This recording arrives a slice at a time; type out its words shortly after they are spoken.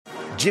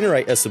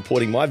Generate are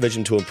supporting my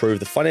vision to improve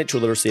the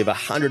financial literacy of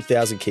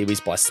 100,000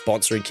 Kiwis by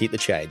sponsoring Keep the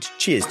Change.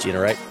 Cheers,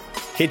 Generate.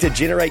 Head to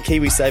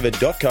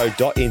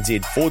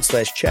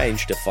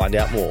generatekiwisaver.co.nz/change to find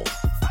out more.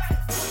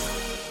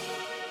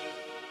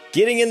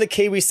 Getting in the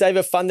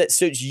KiwiSaver fund that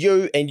suits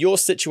you and your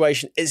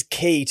situation is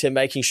key to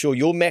making sure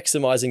you're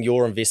maximising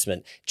your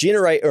investment.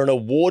 Generate are an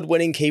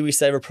award-winning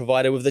KiwiSaver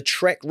provider with a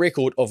track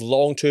record of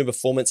long-term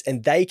performance,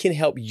 and they can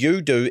help you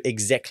do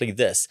exactly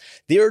this.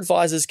 Their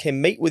advisors can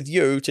meet with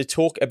you to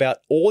talk about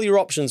all your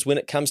options when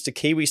it comes to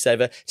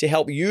KiwiSaver to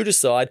help you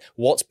decide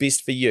what's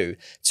best for you.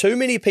 Too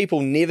many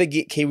people never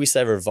get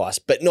KiwiSaver advice,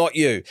 but not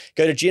you.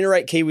 Go to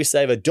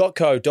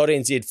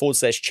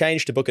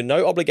generatekiwisaver.co.nz/change to book a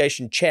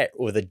no-obligation chat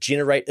with a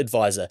Generate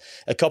advisor.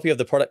 A copy of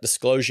the product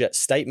disclosure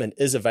statement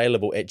is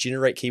available at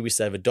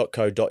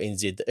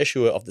generatekiwisaver.co.nz. The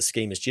issuer of the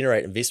scheme is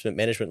Generate Investment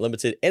Management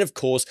Limited, and of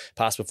course,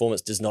 past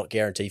performance does not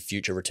guarantee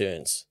future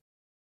returns.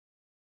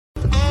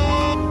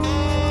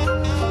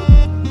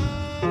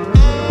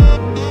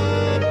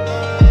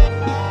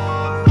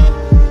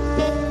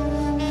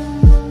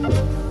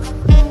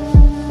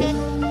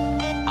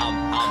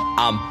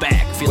 I'm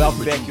back.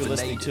 Welcome back. You're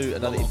listening to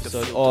another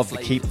episode of the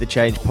Keep the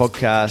Change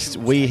podcast.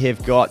 We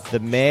have got the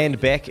man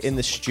back in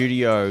the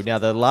studio. Now,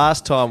 the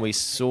last time we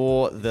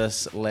saw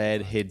this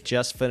lad had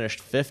just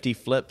finished 50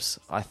 flips,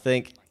 I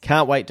think.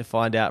 Can't wait to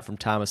find out from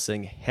Tama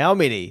Singh how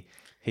many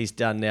he's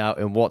done now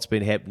and what's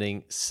been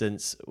happening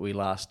since we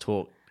last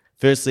talked.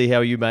 Firstly, how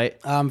are you, mate?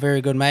 I'm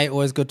very good, mate.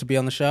 Always good to be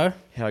on the show.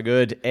 How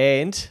good.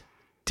 And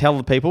tell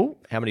the people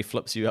how many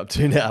flips you're up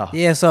to now.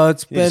 Yeah, so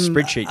it's There's been, a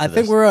spreadsheet I for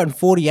think this. we were at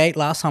 48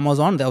 last time I was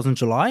on. That was in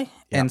July.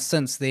 Yeah. And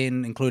since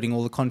then, including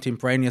all the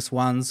contemporaneous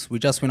ones, we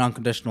just went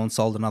unconditional and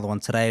sold another one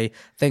today. I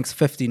think it's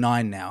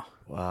 59 now.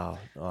 Wow,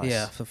 nice.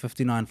 Yeah, for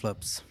 59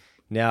 flips.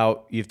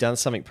 Now, you've done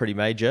something pretty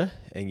major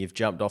and you've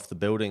jumped off the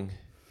building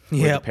with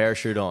a Yep.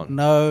 parachute on.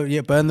 No,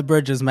 yeah, burn the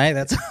bridges, mate.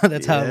 That's how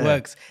it Yeah.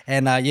 works.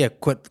 And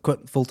quit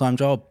full-time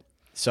job.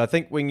 So I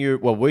think when you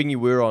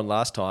were on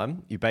last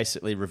time, you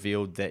basically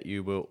revealed that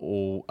you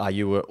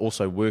were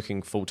also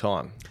working full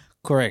time.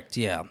 Correct,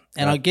 yeah.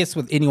 And Right. I guess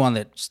with anyone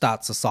that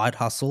starts a side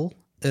hustle,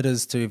 it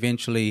is to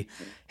eventually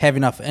have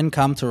enough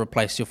income to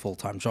replace your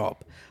full-time job.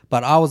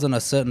 But I was in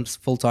a certain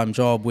full-time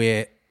job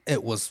where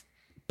it was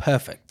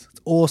perfect. It's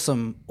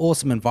awesome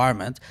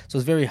environment. So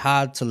it's very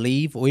hard to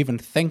leave or even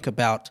think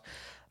about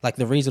like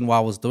the reason why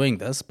I was doing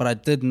this. But I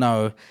did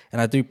know,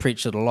 and I do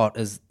preach it a lot,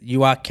 is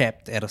you are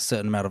capped at a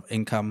certain amount of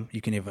income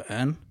you can ever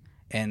earn.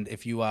 And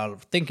if you are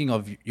thinking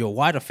of your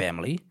wider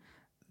family,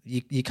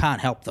 you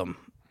can't help them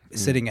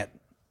sitting at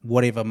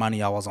whatever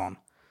money I was on,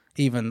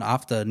 even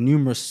after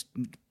numerous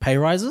pay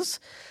rises.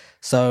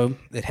 So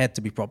it had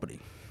to be property.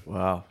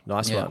 Wow,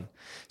 nice Yeah. one.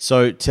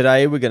 So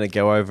today we're going to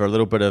go over a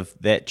little bit of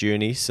that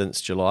journey since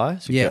July.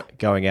 So Yeah.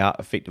 going out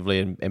effectively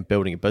and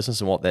building a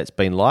business and what that's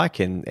been like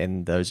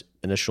and those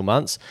initial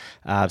months.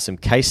 Some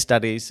case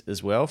studies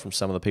as well from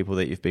some of the people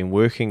that you've been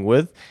working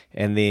with.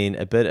 And then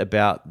a bit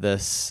about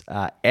this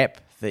app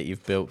that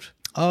you've built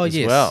as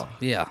yes. well.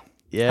 Yeah.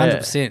 Yeah.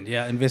 100%.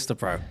 Yeah. Investor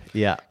Pro.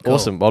 Yeah, Cool.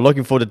 awesome. Well,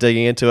 looking forward to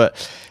digging into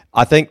it.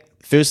 I think,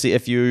 firstly,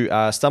 if you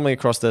are stumbling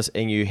across this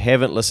and you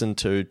haven't listened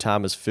to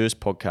Tama's first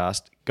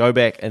podcast, go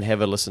back and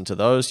have a listen to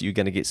those. You're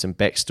going to get some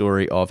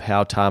backstory of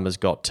how Tama's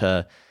got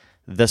to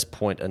this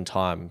point in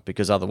time,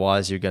 because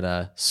otherwise you're going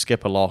to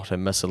skip a lot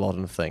and miss a lot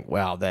and think,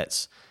 wow,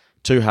 that's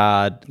too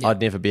hard. Yeah. I'd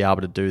never be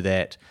able to do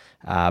that.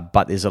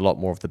 But there's a lot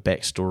more of the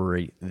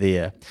backstory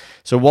there.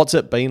 So what's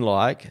it been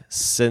like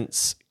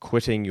since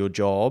quitting your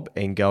job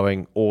and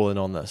going all in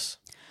on this?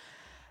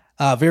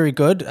 Very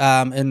good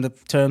in the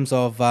terms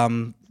of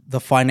the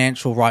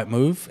financial right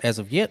move as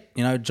of yet.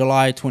 You know,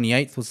 July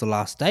 28th was the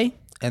last day.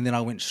 And then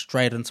I went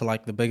straight into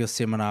like the biggest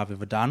seminar I've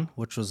ever done,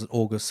 which was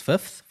August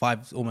 5th,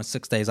 almost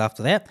 6 days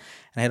after that.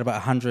 And I had about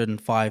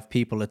 105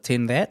 people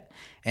attend that.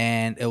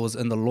 And it was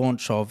in the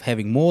launch of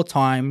having more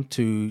time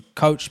to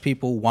coach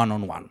people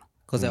one-on-one,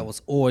 because that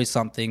was always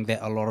something that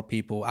a lot of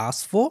people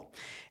asked for.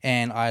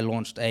 And I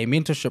launched a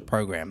mentorship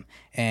program,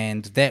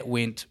 and that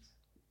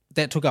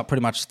took up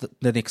pretty much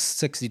the next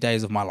 60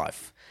 days of my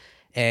life.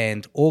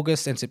 And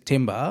August and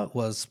September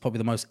was probably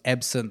the most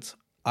absent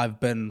I've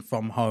been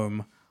from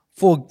home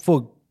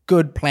for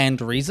good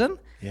planned reason.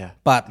 Yeah.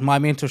 But my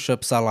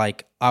mentorships are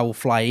like, I will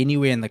fly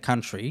anywhere in the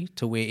country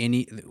to where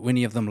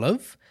any of them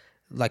live,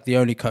 like the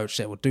only coach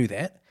that would do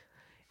that,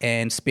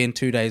 and spend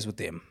 2 days with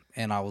them.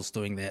 And I was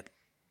doing that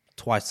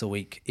twice a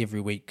week, every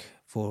week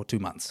for 2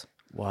 months.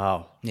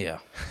 Wow. Yeah.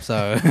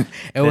 So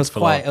it was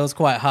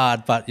quite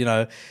hard, but you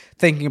know,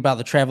 thinking about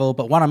the travel,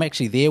 but when I'm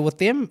actually there with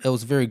them, it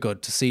was very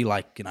good to see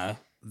like, you know,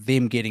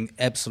 them getting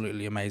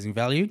absolutely amazing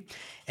value.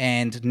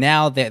 And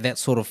now that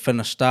that's sort of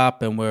finished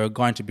up and we're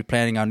going to be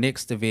planning our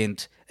next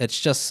event,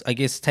 it's just, I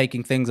guess,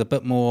 taking things a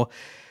bit more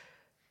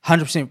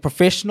 100%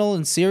 professional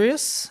and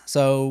serious.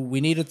 So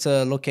we needed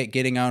to look at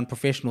getting our own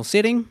professional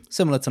setting,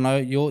 similar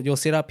to your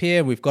setup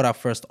here. We've got our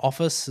first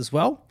office as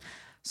well.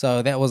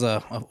 So that was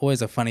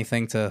always a funny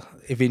thing to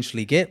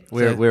eventually get.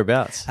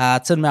 Whereabouts?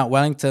 It's in Mount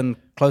Wellington,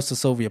 close to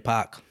Sylvia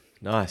Park.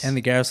 Nice. And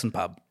the Garrison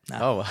pub.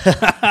 Oh,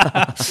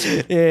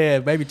 Yeah,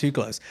 maybe too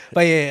close.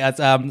 But yeah,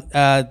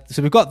 it's,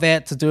 so we've got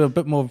that to do a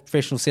bit more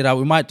professional setup.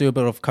 We might do a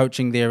bit of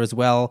coaching there as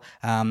well.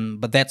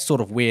 But that's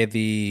sort of where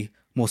the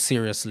more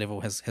serious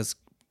level has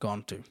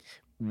gone to.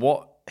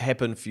 what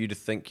happened for you to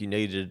think you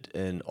needed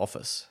an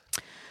office?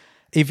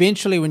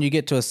 Eventually, when you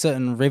get to a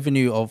certain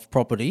revenue of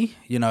property,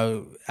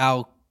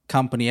 our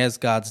company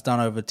Asgard's done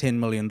over $10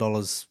 million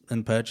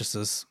in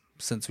purchases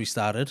since we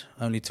started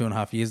only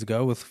 2.5 years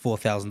ago with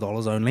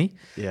 $4,000 only.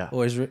 Yeah.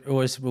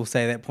 Always will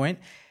say that point.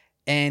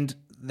 And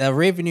the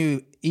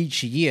revenue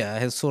each year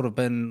has sort of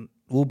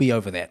will be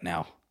over that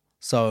now.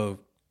 So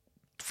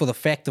for the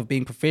fact of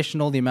being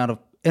professional, the amount of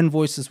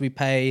invoices we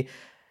pay,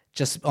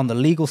 just on the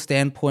legal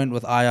standpoint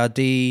with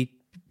IRD,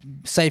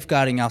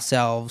 safeguarding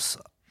ourselves,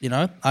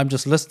 I'm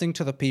just listening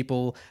to the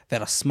people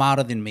that are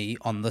smarter than me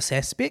on this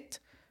aspect.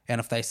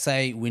 And if they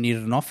say we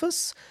needed an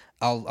office,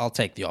 I'll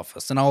take the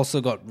office. And I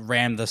also got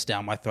rammed this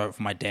down my throat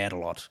from my dad a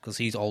lot because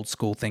he's old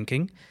school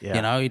thinking.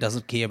 Yeah. He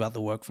doesn't care about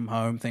the work from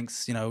home,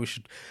 thinks, we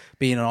should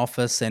be in an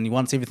office, and he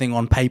wants everything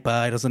on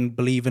paper. He doesn't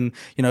believe in,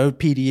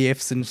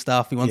 PDFs and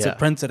stuff. He wants it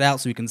printed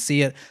out so we can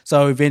see it.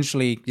 So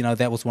eventually,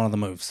 that was one of the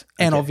moves.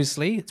 And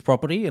obviously it's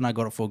property and I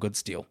got it for a good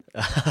steal.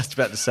 I was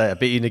about to say, I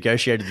bet you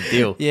negotiated the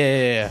deal.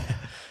 Yeah.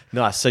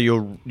 Nice. So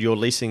you're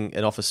leasing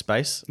an office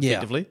space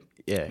effectively?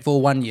 Yeah.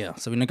 For 1 year.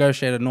 So we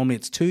negotiated, normally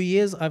it's 2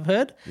 years, I've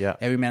heard. Yeah.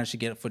 And we managed to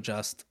get it for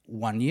just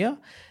 1 year.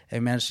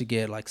 And we managed to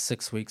get like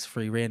 6 weeks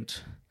free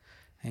rent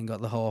and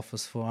got the whole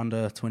office for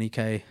under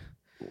 20K.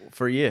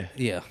 For a year?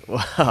 Yeah.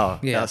 Wow.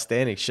 Yeah.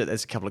 Outstanding. Shit,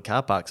 there's a couple of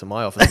car parks in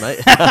my office,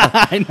 mate.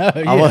 I know,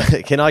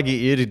 yeah. Can I get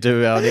you to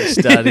do our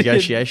next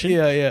negotiation?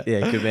 Yeah.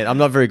 Yeah, good man. I'm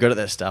not very good at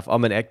that stuff.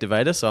 I'm an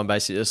activator, so I'm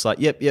basically just like,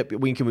 yep,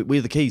 where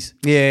are the keys?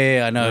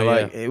 Yeah, I know.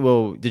 Like,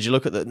 well, did you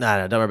look at the...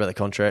 No, don't worry about the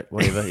contract,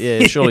 whatever.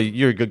 Yeah, surely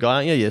you're a good guy,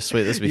 aren't you? Yeah,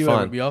 sweet, this will be You fine.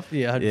 won't be off?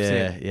 Yeah,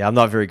 100%. Yeah, I'm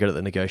not very good at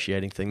the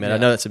negotiating thing, man. I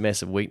know that's a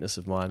massive weakness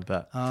of mine,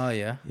 but... Oh,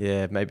 yeah.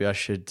 Yeah, maybe I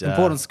should...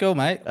 Important skill,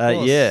 mate. Of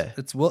course. Yeah.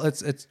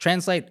 It's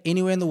translate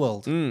anywhere in the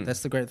world.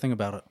 That's the great thing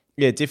about it.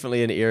 Yeah,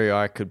 definitely an area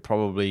I could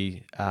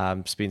probably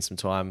spend some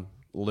time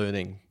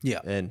learning.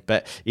 Yeah.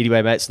 But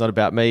anyway, mate, it's not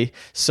about me.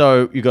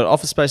 So you've got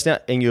office space now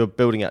and you're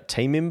building out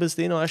team members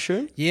then, I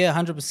assume? Yeah,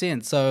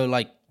 100%. So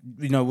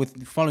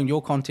with following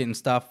your content and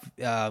stuff,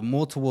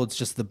 more towards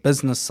just the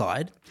business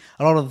side,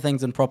 a lot of the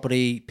things in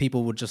property,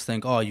 people would just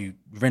think, oh, you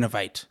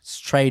renovate,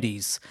 it's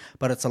tradies.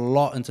 But it's a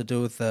lot to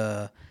do with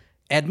the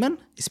admin,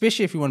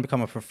 especially if you want to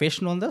become a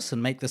professional in this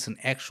and make this an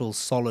actual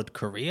solid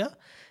career.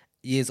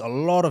 There's a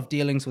lot of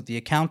dealings with the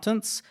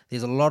accountants.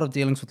 There's a lot of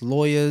dealings with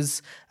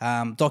lawyers,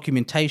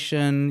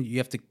 documentation. You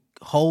have to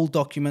hold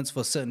documents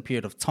for a certain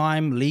period of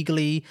time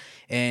legally.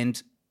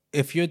 And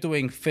if you're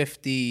doing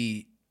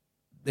 60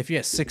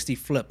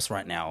 flips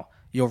right now,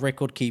 your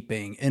record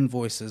keeping,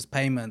 invoices,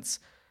 payments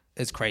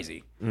is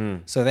crazy.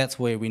 So that's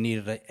where we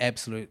needed an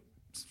absolute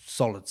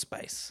solid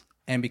space.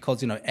 And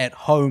because, at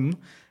home,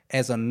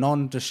 as a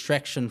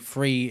non-distraction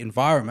free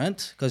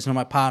environment, because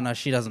my partner,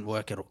 she doesn't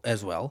work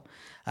as well.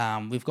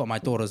 We've got my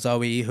daughter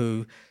Zoe,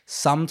 who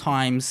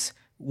sometimes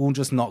will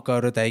just not go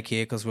to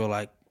daycare because we're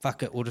like,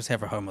 fuck it, we'll just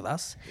have her home with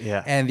us.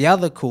 Yeah. And the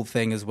other cool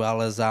thing as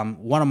well is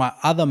one of my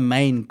other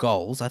main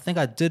goals, I think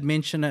I did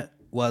mention it,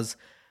 was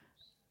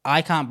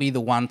I can't be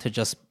the one to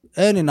just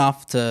earn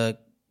enough to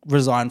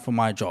resign from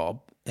my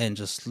job and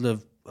just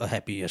live a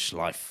happy-ish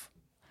life.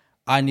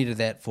 I needed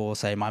that for,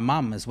 say, my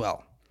mum as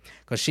well.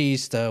 Because she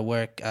used to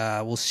work,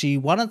 she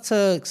wanted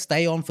to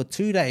stay on for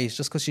 2 days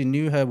just because she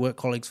knew her work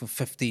colleagues for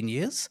 15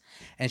 years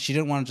and she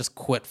didn't want to just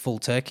quit full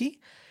turkey.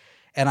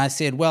 And I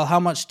said, well, how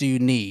much do you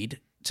need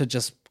to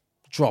just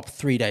drop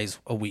 3 days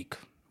a week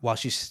while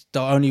she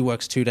still only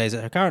works 2 days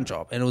at her current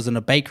job? And it was in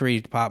a bakery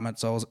department,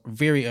 so it was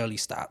very early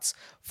starts,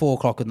 4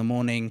 o'clock in the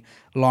morning,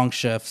 long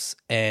shifts,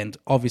 and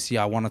obviously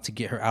I wanted to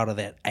get her out of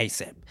that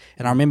ASAP.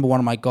 And I remember one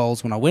of my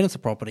goals when I went into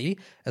property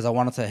is I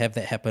wanted to have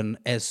that happen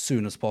as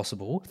soon as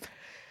possible.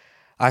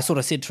 I sort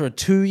of said to her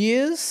 2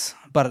 years,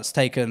 but it's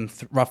taken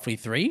roughly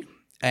 3.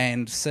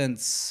 And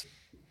since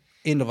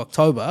end of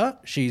October,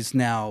 she's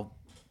now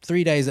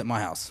 3 days at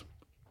my house.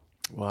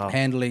 Wow.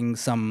 Handling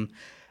some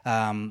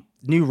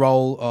new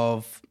role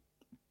of,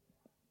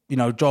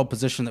 job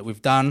position that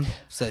we've done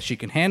so that she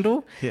can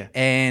handle. Yeah.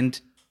 And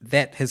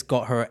that has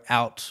got her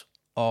out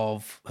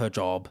of her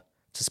job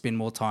to spend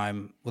more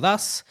time with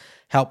us,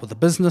 help with the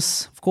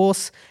business, of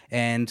course,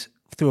 and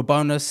through a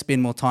bonus,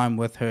 spend more time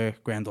with her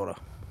granddaughter.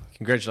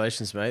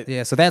 Congratulations, mate.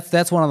 Yeah, so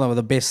that's one of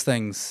the best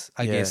things,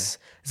 I guess.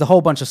 There's a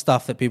whole bunch of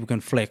stuff that people can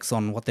flex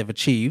on what they've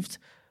achieved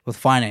with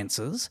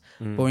finances.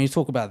 But when you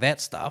talk about that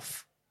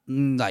stuff,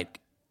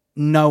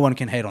 no one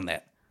can hate on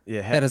that.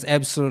 Yeah. That is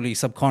absolutely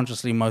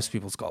subconsciously most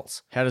people's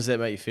goals. How does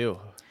that make you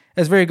feel?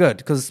 It's very good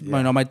because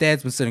my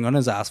dad's been sitting on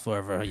his ass for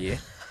over a year.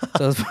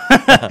 So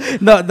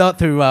it's not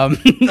through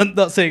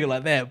not saying it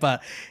like that,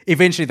 but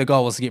eventually the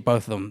goal was to get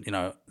both of them,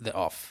 they're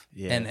off.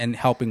 Yeah. And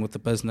helping with the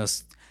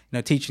business,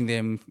 teaching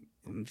them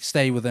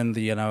stay within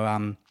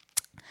the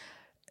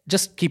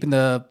just keeping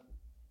the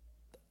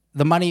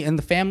the money in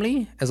the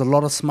family, as a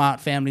lot of smart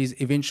families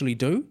eventually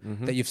do,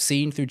 that you've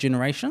seen through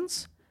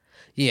generations.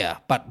 Yeah,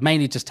 but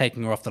mainly just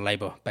taking her off the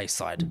labor-based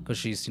side because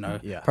she's,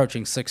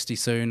 approaching 60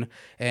 soon.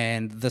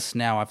 And this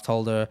now, I've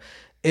told her,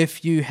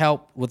 if you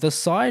help with this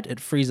side, it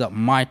frees up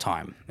my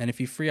time. And if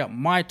you free up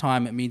my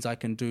time, it means I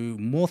can do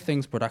more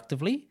things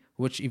productively,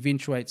 which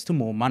eventuates to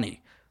more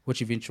money,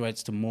 which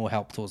eventuates to more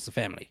help towards the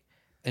family.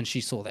 And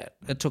she saw that.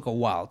 It took a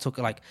while. It took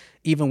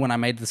even when I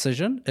made the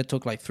decision, it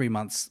took 3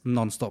 months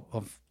nonstop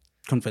of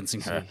convincing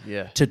her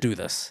to do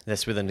this.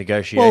 That's where the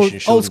negotiation.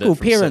 Well, old school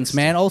parents,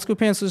 man. Old school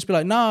parents would just be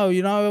like, no,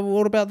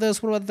 what about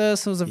this? What about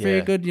this? It was a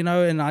very good,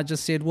 and I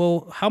just said,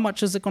 well, how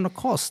much is it going to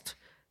cost?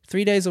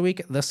 3 days a week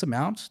at this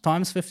amount,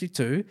 times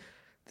 52.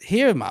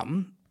 Here,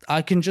 mum,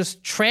 I can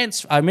just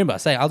transfer. I remember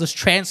saying, I'll just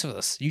transfer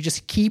this. You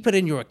just keep it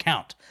in your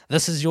account.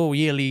 This is your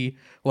yearly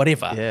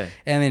whatever. Yeah.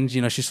 And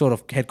then, she sort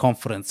of had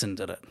confidence and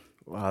did it.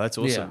 Wow, that's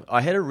awesome. Yeah. I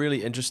had a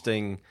really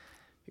interesting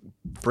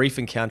brief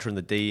encounter in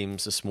the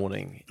DMs this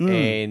morning,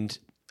 and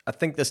I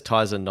think this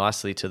ties in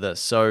nicely to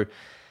this. So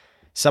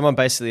someone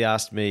basically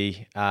asked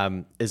me,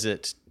 is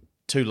it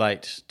too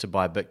late to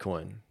buy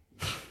Bitcoin?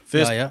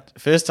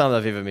 First time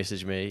they've ever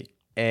messaged me,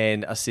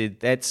 and I said,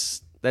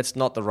 that's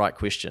not the right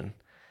question.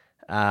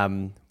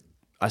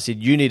 I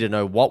said, you need to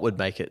know what would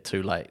make it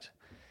too late.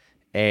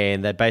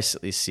 And they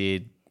basically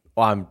said,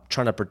 I'm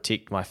trying to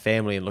protect my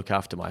family and look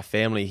after my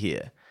family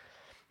here.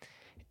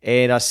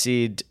 And I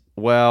said,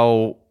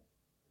 well,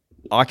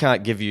 I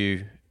can't give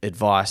you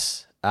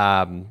advice,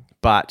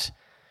 but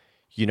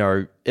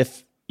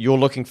if you're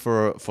looking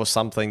for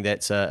something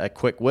that's a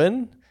quick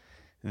win,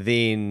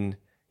 then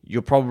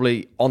you're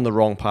probably on the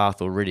wrong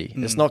path already.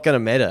 It's not going to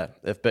matter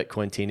if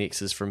Bitcoin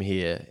 10x's from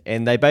here.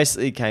 And they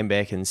basically came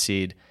back and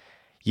said,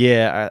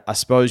 yeah, I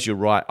suppose you're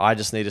right. I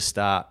just need to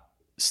start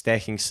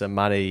stacking some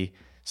money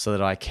so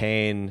that I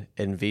can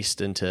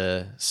invest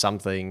into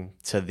something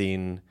to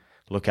then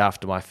look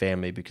after my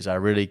family because I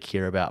really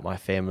care about my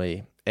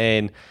family.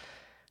 And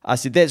I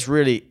said, that's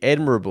really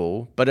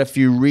admirable, but if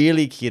you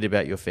really cared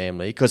about your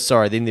family,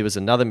 then there was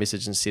another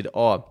message and said,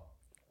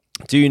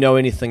 do you know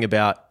anything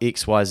about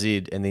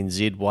XYZ and then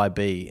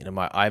ZYB? And I'm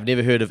like, I've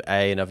never heard of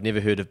A and I've never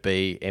heard of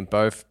B, and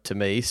both to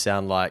me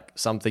sound like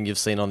something you've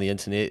seen on the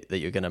internet that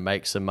you're going to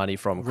make some money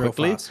from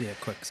quickly. Real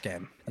fast, quick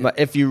scam. But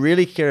if you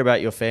really care about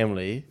your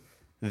family,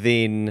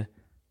 then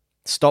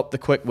stop the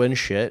quick win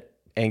shit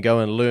and go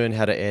and learn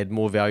how to add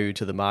more value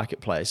to the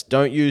marketplace.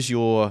 Don't use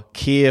your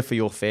care for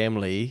your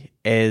family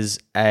as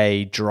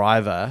a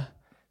driver,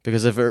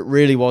 because if it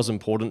really was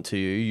important to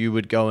you, you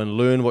would go and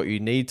learn what you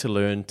need to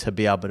learn to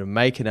be able to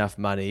make enough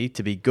money,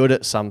 to be good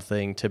at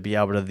something, to be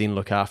able to then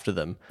look after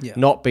them. Yeah.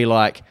 Not be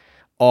like,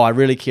 I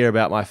really care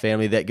about my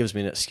family. That gives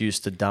me an excuse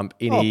to dump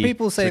any...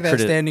 people say that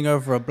standing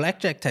over a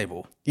blackjack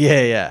table.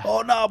 Yeah.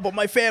 Oh, no, but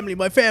my family,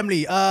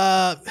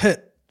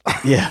 hit.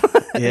 Yeah.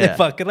 They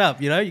fuck it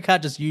up, You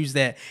can't just use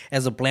that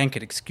as a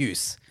blanket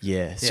excuse.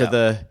 Yeah. So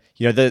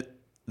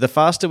the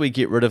faster we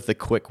get rid of the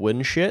quick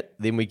win shit,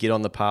 then we get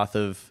on the path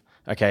of,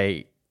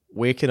 okay,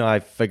 where can I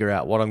figure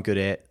out what I'm good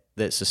at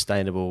that's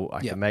sustainable?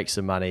 I can make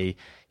some money.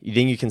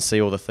 Then you can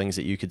see all the things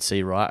that you could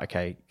see, right?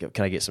 Okay,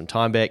 can I get some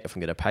time back? If I'm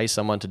going to pay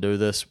someone to do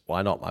this,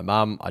 why not my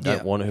mum? I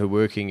don't want her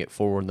working at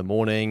 4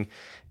 a.m.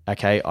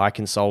 Okay, I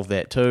can solve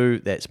that too.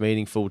 That's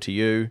meaningful to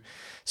you.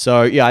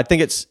 So I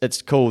think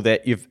it's cool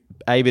that you've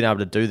been able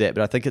to do that,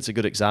 but I think it's a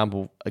good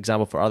example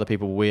for other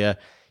people where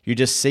you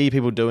just see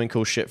people doing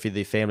cool shit for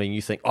their family and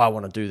you think, I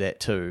want to do that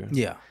too.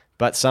 Yeah.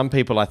 But some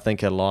people, I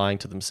think, are lying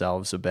to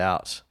themselves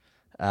about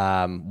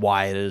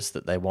why it is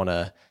that they want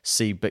to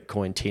see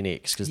Bitcoin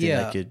 10x, because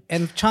then they could...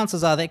 And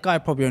chances are that guy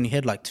probably only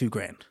had like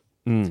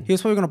 $2,000. He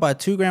was probably going to buy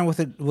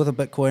 $2,000 with a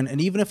Bitcoin, and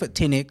even if it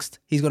 10x'd,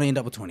 he's going to end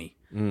up with 20.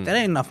 That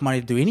ain't enough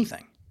money to do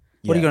anything.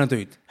 What are you going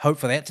to do? Hope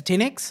for that to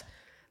 10x?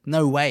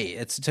 No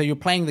way. So you're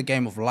playing the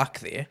game of luck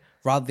there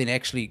rather than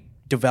actually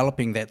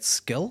developing that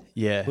skill,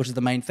 which is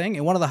the main thing.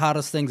 And one of the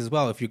hardest things as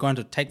well, if you're going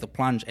to take the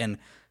plunge and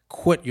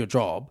quit your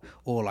job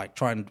or like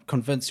try and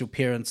convince your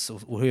parents or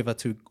whoever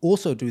to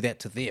also do that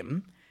to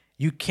them,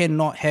 you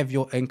cannot have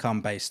your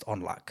income based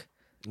on luck.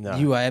 No.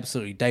 You are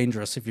absolutely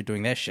dangerous if you're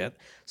doing that shit.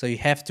 So you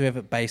have to have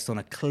it based on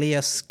a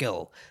clear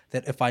skill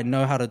that if I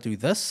know how to do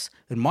this,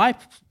 in my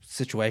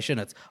situation,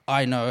 it's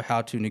I know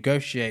how to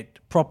negotiate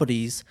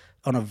properties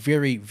on a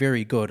very,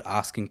 very good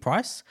asking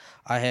price.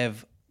 I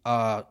have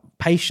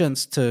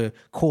patience to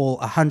call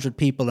 100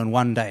 people in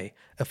one day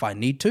if I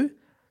need to.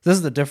 This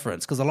is the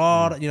difference, because a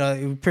lot,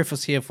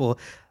 preface here for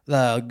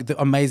the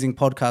amazing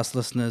podcast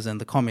listeners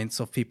and the comments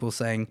of people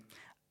saying,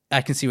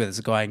 I can see where this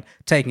is going,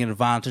 taking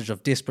advantage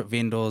of desperate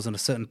vendors in a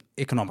certain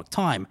economic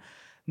time.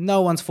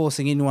 No one's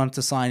forcing anyone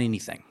to sign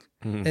anything.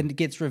 Mm-hmm. And it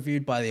gets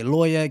reviewed by their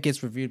lawyer, it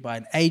gets reviewed by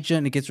an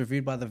agent, it gets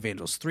reviewed by the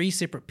vendors. 3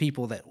 separate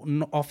people that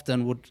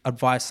often would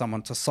advise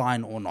someone to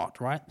sign or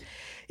not, right?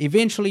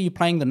 Eventually, you're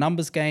playing the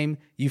numbers game,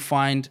 you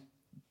find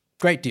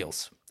great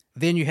deals.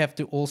 Then you have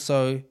to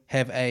also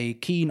have a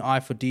keen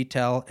eye for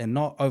detail and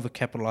not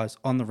overcapitalize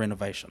on the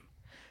renovation.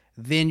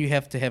 Then you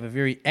have to have a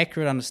very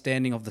accurate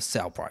understanding of the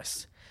sale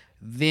price.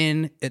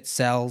 Then it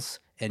sells,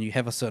 and you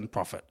have a certain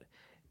profit.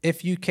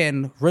 If you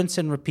can rinse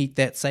and repeat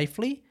that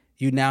safely,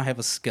 you now have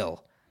a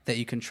skill that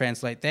you can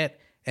translate that,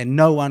 and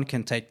no one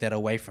can take that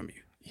away from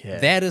you. Yeah.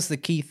 That is the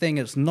key thing.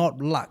 It's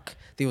not luck.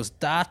 There was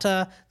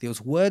data, there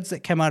was words that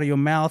came out of your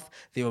mouth,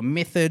 there were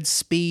methods,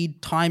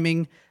 speed,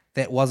 timing.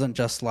 That wasn't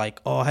just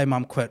like, oh, hey,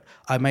 mum, quit.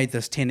 I made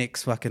this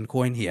 10x fucking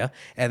coin here,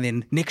 and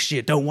then next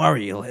year, don't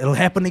worry, it'll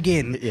happen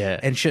again. Yeah.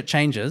 And shit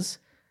changes.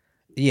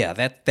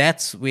 Yeah,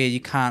 that's where you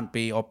can't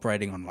be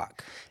operating on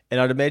luck. And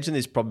I'd imagine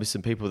there's probably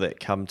some people that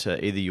come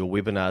to either your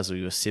webinars or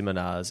your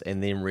seminars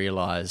and then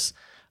realize,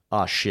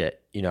 oh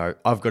shit,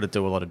 I've got to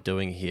do a lot of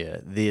doing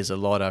here. There's a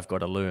lot I've got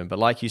to learn. But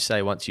like you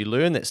say, once you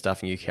learn that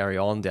stuff and you carry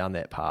on down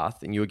that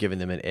path, and you're giving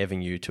them an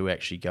avenue to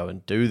actually go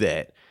and do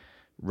that,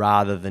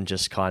 rather than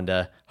just kind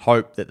of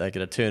hope that they're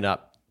going to turn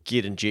up,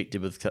 get injected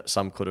with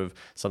some sort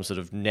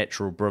of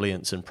natural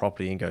brilliance in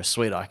property and go,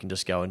 sweet, I can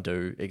just go and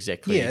do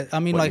exactly. Yeah, I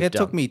mean, like it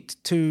took me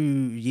 2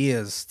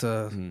 years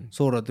to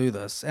sort of do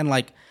this. And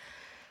like,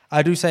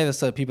 I do say this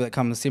to people that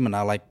come to the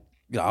seminar, like,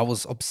 I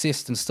was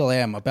obsessed and still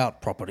am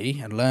about property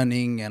and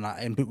learning. And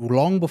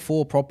long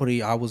before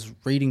property, I was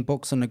reading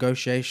books on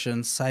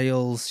negotiation,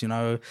 sales,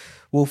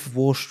 Wolf of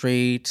Wall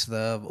Street,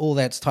 all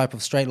that type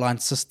of straight line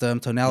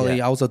system, tonality.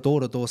 Yeah. I was a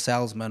door-to-door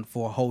salesman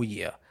for a whole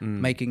year,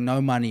 making no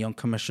money on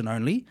commission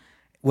only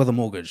with a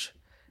mortgage.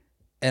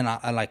 And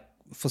I like,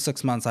 for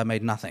 6 months, I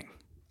made nothing.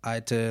 I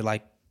had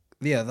to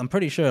I'm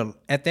pretty sure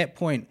at that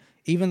point,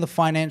 even the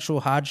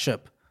financial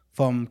hardship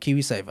from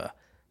KiwiSaver,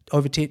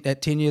 over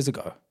 10 years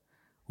ago,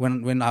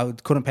 when I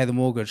couldn't pay the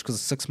mortgage because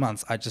of 6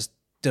 months, I just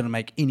didn't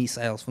make any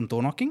sales from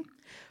door knocking.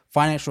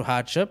 Financial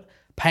hardship,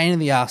 pain in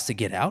the ass to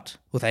get out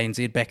with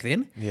ANZ back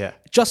then. Yeah.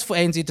 Just for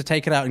ANZ to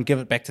take it out and give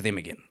it back to them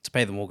again to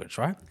pay the mortgage,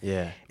 right?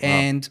 Yeah.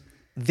 And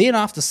then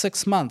after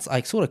 6 months,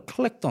 I sort of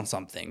clicked on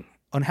something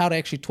on how to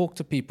actually talk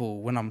to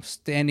people when I'm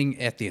standing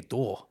at their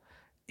door,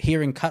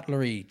 hearing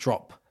cutlery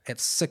drop at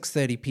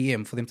 6:30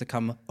 p.m. for them to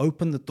come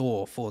open the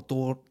door for a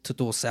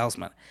door-to-door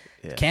salesman.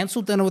 Yeah.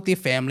 Cancel dinner with their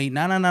family.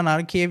 No, I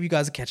don't care if you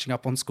guys are catching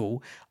up on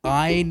school.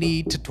 I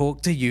need to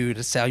talk to you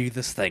to sell you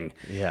this thing.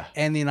 Yeah.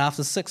 And then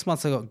after 6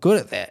 months, I got good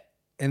at that.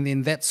 And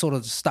then that sort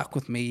of stuck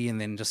with me. And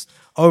then just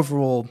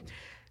overall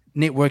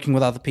networking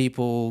with other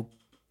people,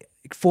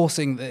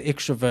 forcing the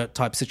extrovert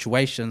type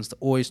situations to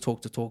always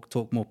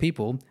talk more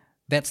people.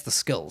 That's the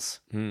skills,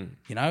 And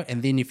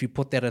then if you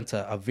put that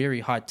into a very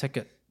high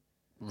ticket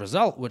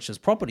result, which is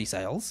property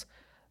sales,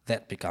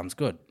 that becomes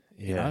good.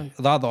 Yeah.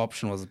 The other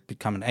option was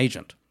become an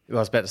agent. I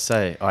was about to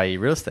say, i.e.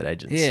 real estate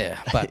agents. Yeah,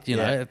 but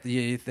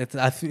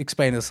I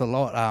explain this a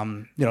lot.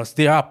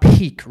 There are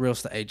peak real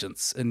estate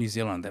agents in New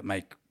Zealand that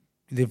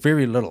they're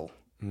very little,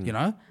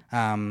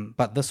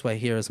 but this way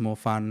here is more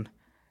fun,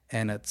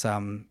 and it's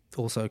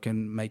also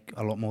can make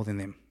a lot more than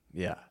them.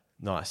 Yeah,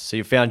 nice. So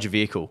you found your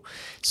vehicle.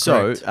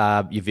 So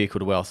your vehicle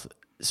to wealth.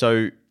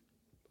 So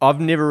I've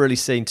never really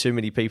seen too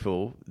many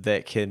people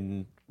that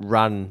can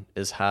run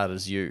as hard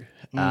as you.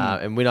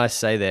 And when I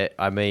say that,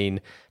 I mean,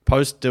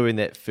 post doing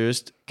that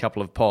first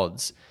couple of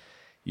pods,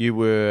 you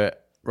were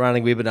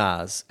running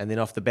webinars, and then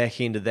off the back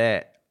end of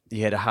that,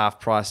 you had a half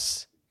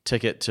price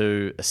ticket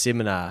to a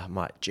seminar. I'm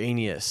like,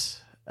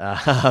 genius.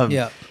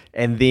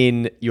 And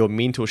then your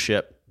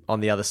mentorship on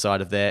the other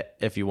side of that,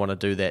 if you want to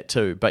do that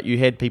too. But you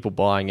had people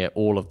buying at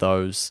all of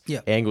those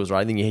angles,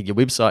 right? And then you had your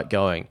website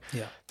going.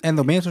 Yeah. And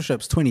the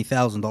mentorship's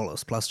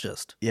 $20,000 plus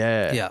just.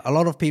 Yeah. Yeah. A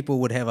lot of people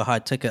would have a high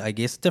ticket, I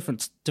guess,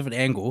 different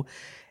angle,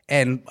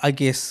 and I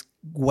guess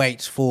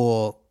wait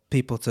for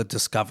people to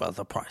discover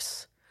the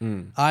price.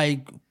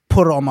 I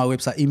put it on my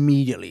website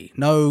immediately.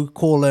 No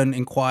call in,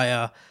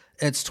 inquire.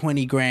 It's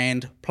 20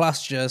 grand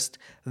plus just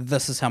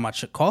this is how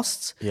much it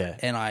costs. Yeah.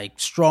 And I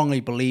strongly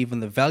believe in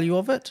the value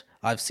of it.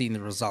 I've seen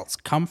the results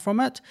come from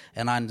it.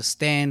 And I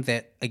understand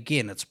that,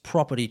 again, it's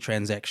property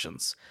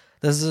transactions.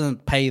 This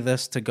isn't pay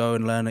this to go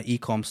and learn an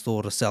e-com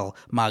store to sell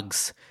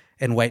mugs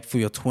and wait for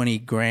your 20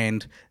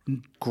 grand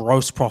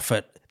gross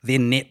profit,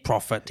 then net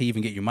profit to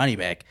even get your money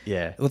back.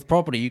 Yeah. With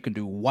property, you can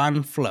do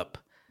one flip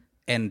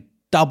and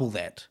double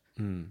that,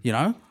 and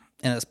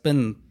it's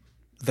been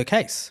the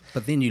case.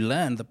 But then you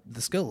learn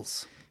the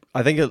skills.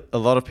 I think a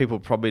lot of people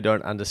probably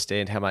don't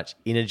understand how much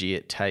energy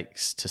it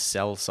takes to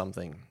sell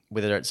something,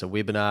 whether it's a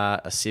webinar,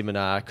 a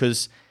seminar,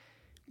 because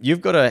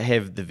you've got to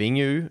have the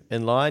venue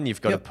in line.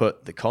 You've got to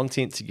put the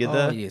content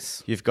together. Oh,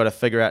 yes. You've got to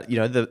figure out,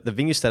 the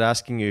venue start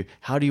asking you,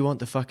 how do you want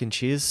the fucking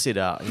chairs set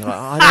up? And you're like,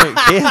 I don't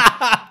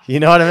care. You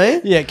know what I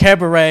mean? Yeah,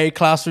 cabaret,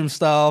 classroom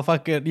style,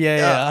 fucking,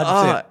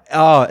 yeah.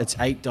 100%. It's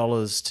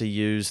 $8 to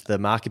use the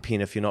marker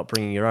pen if you're not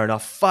bringing your own. Oh,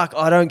 fuck,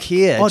 I don't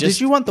care. Oh,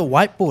 did you want the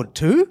whiteboard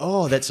too?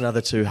 Oh, that's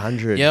another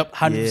 200. Yep,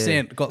 100%.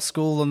 Yeah. Got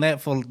school on that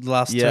for the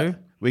last two.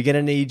 We're going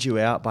to need you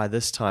out by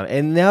this time.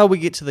 And now we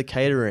get to the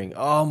catering.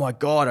 Oh my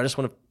God, I just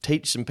want to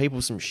teach some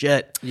people some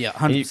shit. Yeah,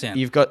 100%.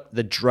 You've got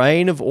the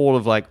drain of all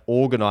of like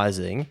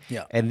organizing.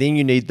 Yeah. And then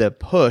you need the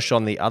push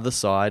on the other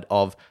side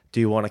of, do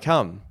you want to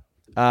come?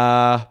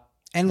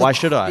 And why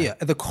should I? Yeah,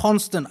 the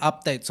constant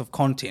updates of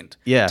content.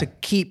 Yeah. To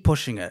keep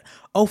pushing it.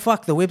 Oh,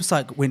 fuck, the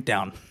website went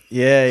down.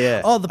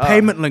 Yeah. Oh, the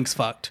payment link's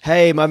fucked.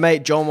 Hey, my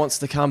mate John wants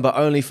to come, but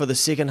only for the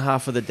second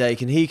half of the day.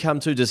 Can he come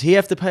too? Does he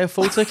have to pay a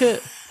full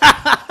ticket?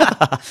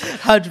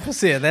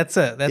 100%. That's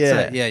it.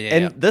 Yeah.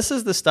 And this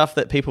is the stuff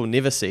that people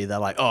never see. They're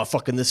like, oh,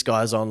 fucking this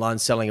guy's online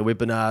selling a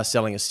webinar,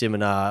 selling a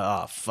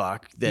seminar. Oh,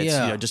 fuck.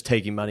 That's just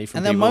taking money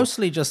from people. And they're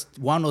mostly just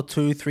 1 or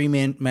 2, 3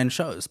 man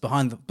shows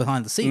behind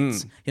the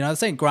scenes.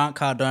 This ain't Grant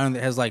Cardone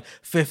that has like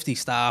 50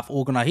 staff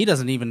organized. He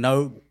doesn't even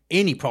know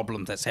any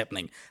problem that's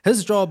happening.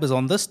 His job is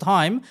on this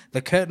time,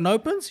 the curtain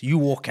opens, you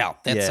walk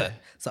out. That's it.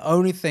 It's the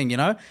only thing,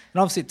 And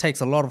obviously it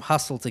takes a lot of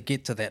hustle to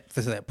get to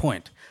that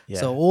point. Yeah.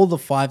 So all the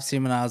 5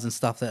 seminars and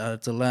stuff that I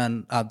had to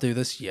learn do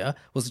this year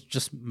was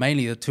just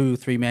mainly a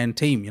 2-3 man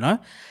team,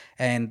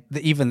 And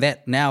even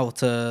that now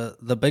to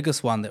the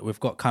biggest one that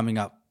we've got coming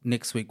up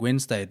next week,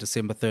 Wednesday,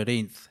 December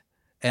 13th.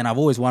 And I've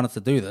always wanted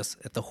to do this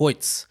at the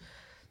Hoyts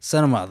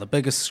Cinema, the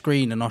biggest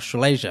screen in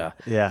Australasia.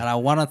 Yeah. And I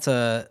wanted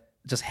to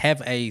just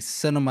have a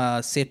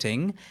cinema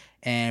setting,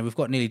 and we've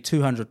got nearly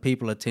 200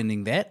 people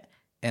attending that,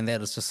 and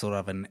that is just sort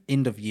of an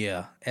end of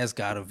year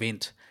Asgard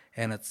event,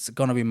 and it's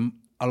going to be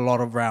a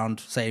lot around,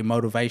 say,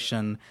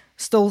 motivation,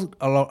 still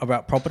a lot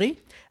about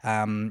property,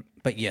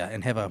 but yeah,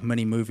 and have a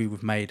mini movie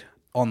we've made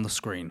on the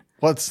screen.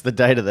 What's the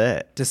date of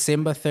that?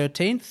 December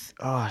 13th.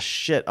 Oh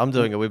shit, I'm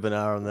doing a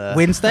webinar on the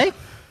Wednesday.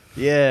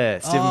 Yeah,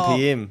 7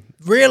 p.m.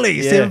 Really?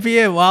 Yeah. 7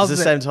 p.m. Wow, it's the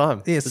same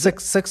time. Yeah,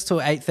 6 to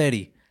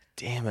 8:30.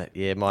 Damn it.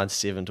 Yeah, mine's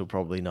 7 till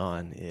probably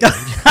 9. Yeah.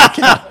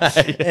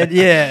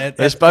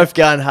 It's both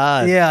going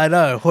hard. Yeah, I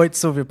know. Hoyt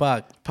Sylvia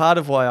Park. Part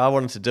of why I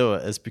wanted to do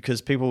it is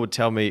because people would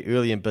tell me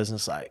early in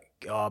business, like,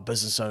 oh,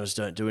 business owners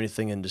don't do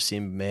anything in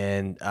December,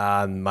 man.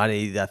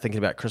 Money, they're thinking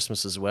about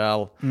Christmas as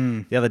well.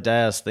 The other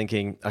day I was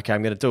thinking, okay,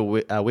 I'm going to do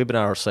a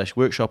webinar /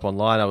 workshop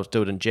online. I was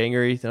do it in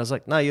January. Then I was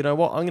like, no, you know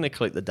what? I'm going to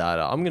collect the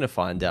data. I'm going to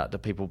find out, do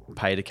people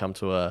pay to come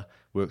to a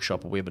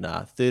workshop or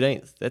webinar?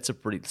 13th. That's a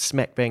pretty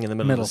smack bang in the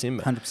middle of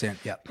December. 100%,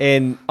 yeah.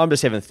 And I'm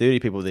just having 30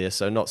 people there,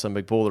 so not some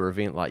big baller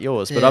event like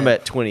yours. But I'm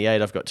at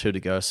 28. I've got 2 to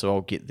go, so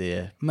I'll get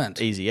there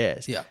easy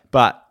as. Yeah.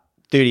 But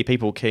 30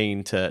 people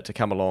keen to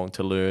come along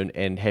to learn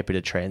and happy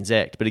to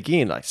transact. But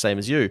again, like same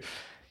as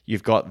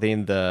you've got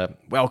then the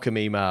welcome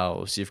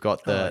emails, you've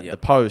got the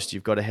post,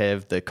 you've got to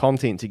have the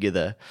content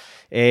together.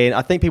 And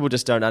I think people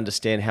just don't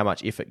understand how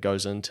much effort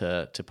goes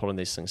into pulling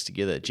these things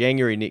together.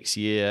 January next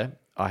year,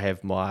 I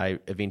have my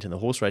event in the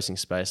horse racing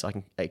space. I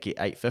can get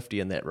 850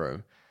 in that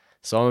room.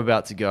 So I'm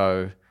about to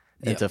go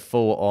into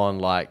full on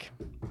like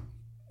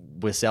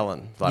we're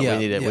selling. Like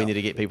we need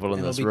to get people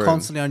in this room. It'll be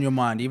constantly on your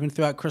mind, even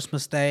throughout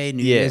Christmas Day,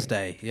 New Year's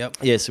Day. Yep.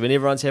 Yeah, so when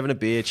everyone's having a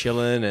beer,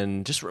 chilling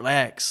and just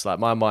relax, like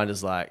my mind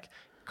is like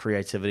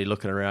creativity,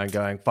 looking around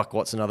going, fuck,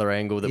 what's another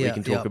angle that we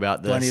can talk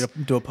about this? Do I need to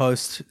do a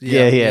post?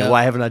 Yeah.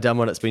 Why haven't I done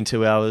one? It's been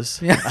 2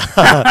 hours.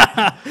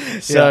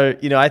 So,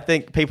 I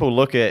think people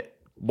look at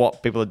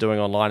what people are doing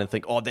online and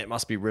think, oh, that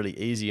must be really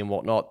easy and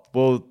whatnot.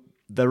 Well,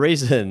 the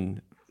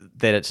reason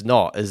that it's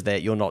not is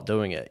that you're not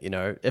doing it.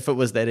 If it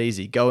was that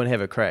easy, go and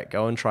have a crack,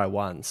 go and try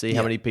one, see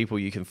how many people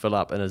you can fill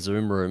up in a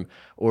Zoom room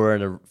or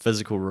in a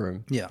physical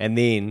room, and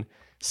then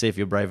see if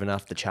you're brave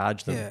enough to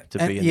charge them to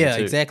be in there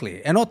too.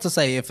 Exactly. And not to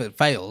say if it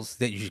fails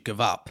that you should give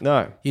up.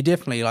 No, you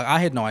definitely, like, I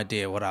had no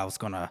idea what I was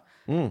gonna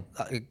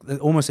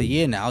almost a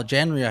year now,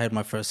 January I had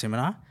my first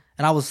seminar,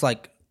 and I was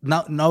like,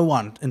 no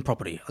one in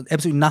property,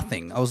 absolutely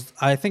nothing.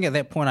 I think at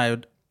that point I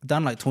had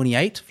done like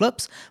 28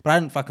 flips, but I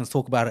didn't fucking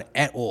talk about it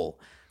at all.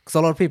 Because a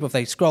lot of people, if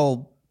they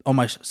scroll on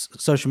my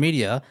social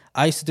media,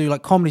 I used to do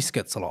like comedy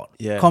skits a lot,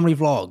 comedy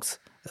vlogs,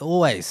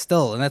 always,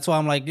 still. And that's why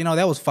I'm like,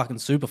 that was fucking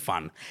super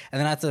fun. And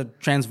then I had to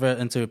transfer it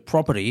into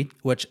property,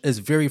 which is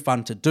very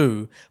fun to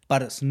do,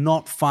 but it's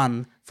not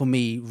fun for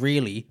me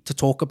really to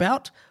talk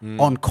about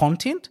on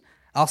content.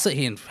 I'll sit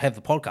here and have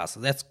the podcast.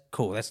 That's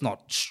cool. That's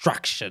not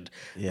structured.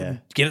 Yeah.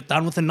 Get it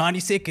done within 90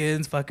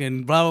 seconds,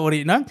 fucking blah, blah, what do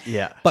you know?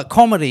 Yeah. But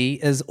comedy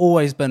has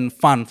always been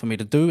fun for me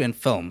to do and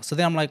film. So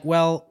then I'm like,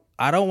 well,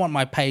 I don't want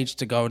my page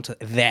to go into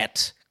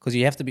that, because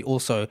you have to be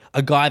also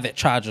a guy that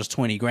charges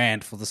 20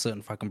 grand for the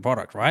certain fucking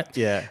product, right?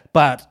 Yeah.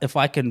 But if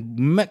I can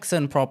mix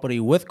in property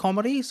with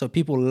comedy so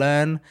people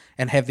learn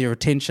and have their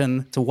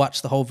attention to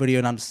watch the whole video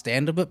and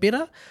understand a bit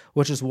better,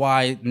 which is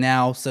why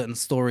now certain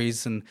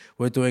stories, and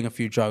we're doing a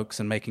few jokes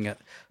and making it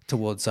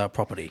towards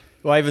property.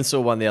 Well, I even saw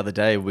one the other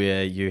day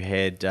where you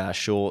had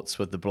shorts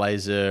with the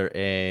blazer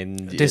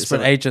and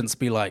desperate agents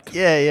be like,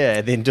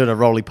 and then doing a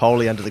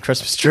roly-poly under the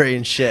Christmas tree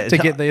and shit to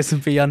get the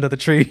S&P under the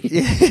tree.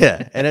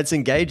 And it's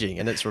engaging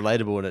and it's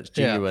relatable and it's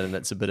genuine and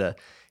it's a bit of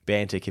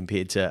banter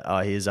compared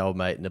to, here's old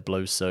mate in a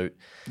blue suit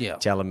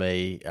telling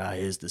me,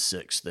 here's the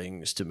 6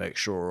 things to make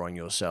sure on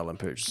your sell and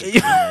purchase. And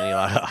you're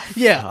like,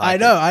 I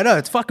know.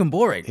 It's fucking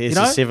boring. Here's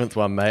the 7th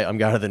one, mate. I'm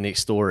going to the next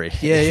story.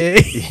 Yeah.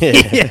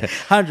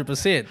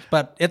 100%.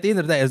 But at the end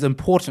of the day, it's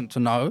important to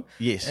know.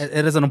 Yes.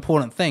 It is an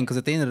important thing, because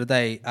at the end of the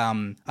day, I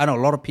know a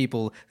lot of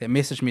people that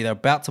message me, they're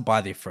about to buy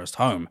their first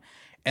home.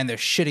 and they're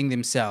shitting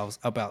themselves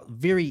about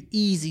very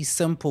easy,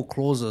 simple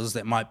clauses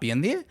that might be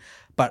in there,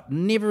 but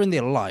never in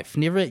their life,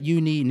 never at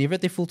uni, never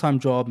at their full-time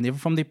job, never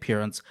from their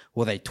parents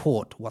were they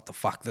taught what the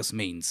fuck this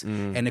means.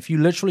 And if you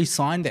literally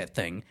sign that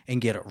thing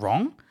and get it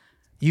wrong,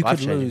 you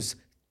could lose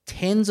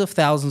tens of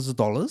thousands of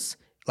dollars,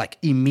 like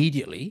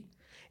immediately,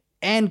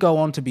 and go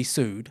on to be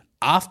sued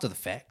after the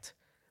fact,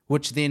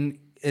 which then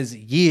is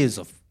years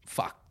of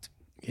fucked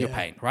your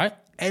pain, right?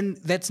 And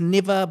that's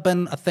never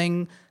been a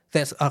thing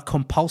that's a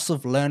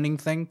compulsive learning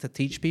thing to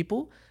teach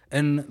people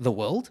in the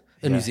world,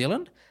 in New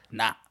Zealand.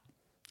 Nah.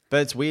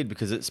 But it's weird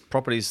because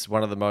property's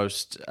one of the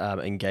most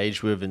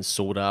engaged with and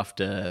sought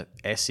after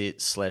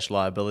assets /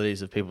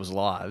 liabilities of people's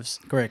lives.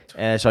 Correct.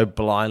 And so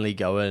blindly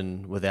go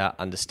in without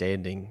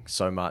understanding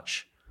so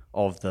much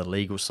of the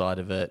legal side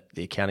of it,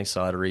 the accounting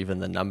side, or even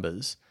the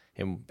numbers,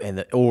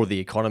 or the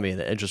economy and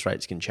the interest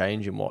rates can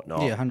change and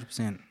whatnot. Yeah,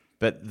 100%.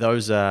 But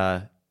those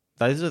are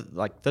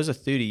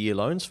 30-year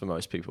loans for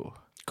most people.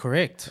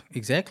 Correct.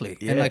 Exactly.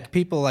 Yeah. And like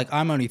people, like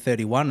I'm only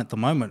 31 at the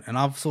moment, and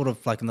I've sort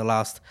of like in the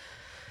last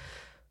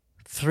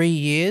 3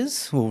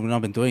 years, well, when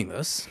I've been doing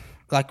this,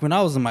 like when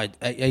I was in my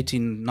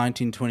 18,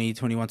 19, 20,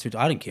 21, 22,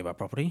 I didn't care about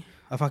property.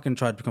 I fucking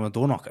tried to become a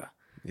door knocker.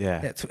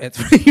 Yeah. At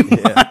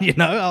 21, you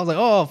know, I was like,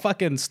 oh,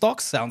 fucking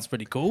stocks sounds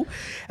pretty cool.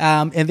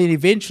 And then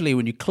eventually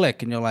when you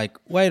click and you're like,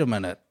 wait a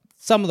minute,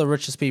 some of the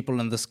richest people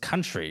in this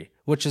country,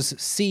 which has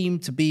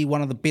seemed to be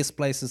one of the best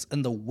places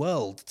in the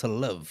world to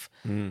live,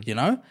 you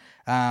know,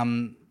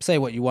 say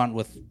what you want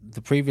with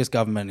the previous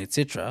government,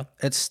 etc.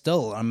 It's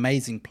still an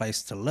amazing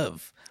place to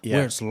live.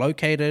 Where it's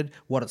located,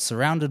 what it's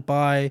surrounded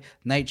by,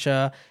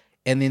 nature,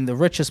 and then the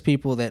richest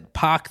people that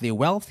park their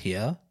wealth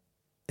here,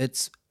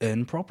 it's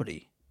in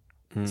property.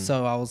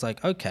 So I was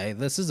like, okay,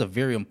 this is a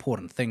very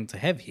important thing to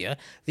have here.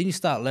 Then you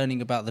start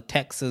learning about the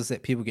taxes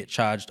that people get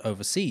charged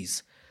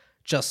overseas,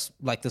 just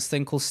like this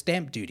thing called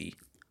stamp duty,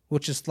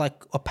 which is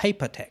like a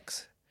paper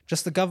tax.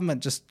 Just the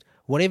government, just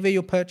whatever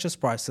your purchase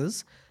price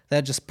is,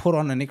 they just put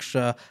on an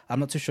extra, I'm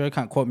not too sure,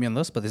 can't quote me on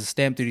this, but there's a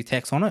stamp duty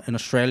tax on it in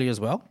Australia as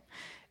well.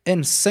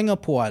 In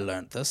Singapore, I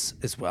learned this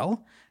as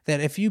well, that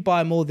if you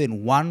buy more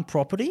than one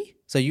property,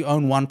 so you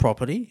own one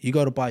property, you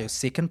go to buy your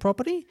second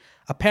property,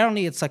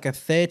 apparently it's like a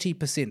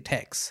 30%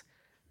 tax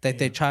that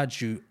they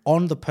charge you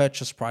on the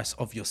purchase price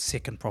of your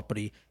second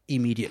property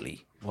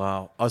immediately.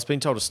 Wow. I was being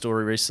told a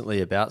story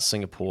recently about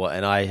Singapore,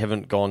 and I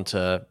haven't gone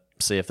to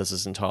see if this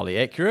is entirely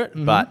accurate,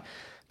 but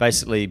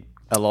basically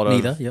a lot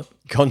of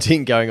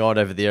content going on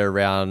over there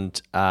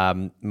around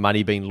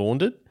money being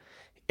laundered.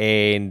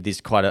 And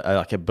there's quite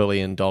a $1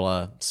 billion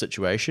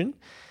situation.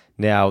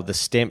 Now, the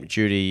stamp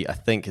duty, I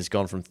think, has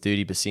gone from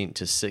 30%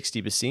 to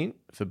 60%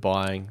 for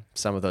buying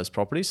some of those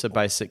properties. So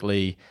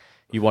basically,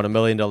 you want $1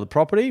 million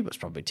property, but it's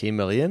probably 10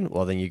 million.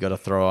 Well, then you got to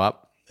throw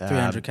up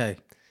 300K.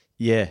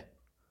 Yeah.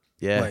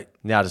 Wait.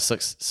 Now to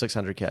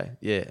 600K.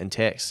 Yeah, and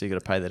tax. So you got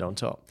to pay that on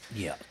top.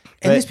 Yeah.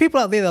 And there's people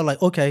out there that are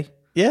like, okay.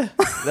 Yeah,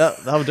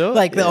 they'll do it.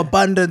 Like the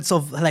abundance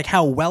of like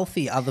how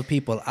wealthy other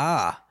people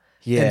are.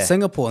 In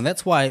Singapore, and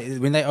that's why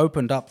when they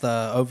opened up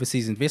the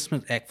Overseas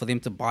Investment Act for them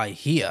to buy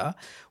here,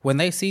 when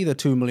they see the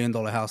 $2 million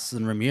house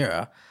in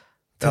Remuera,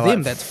 to them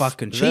like, that's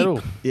fucking cheap.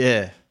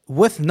 Yeah.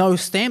 With no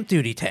stamp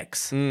duty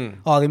tax.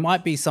 Oh, there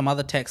might be some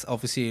other tax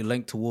obviously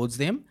linked towards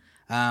them,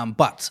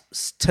 but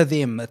to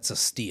them it's a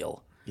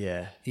steal.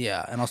 Yeah.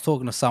 Yeah, and I was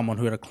talking to someone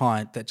who had a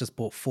client that just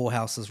bought 4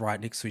 houses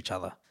right next to each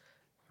other.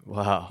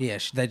 Wow. Yeah,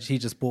 he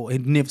just bought,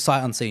 he'd never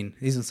sight unseen.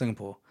 He's in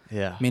Singapore.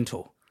 Yeah.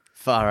 Mental.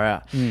 Far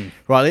out.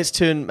 Right, let's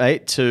turn,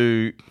 mate,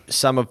 to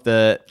some of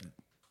the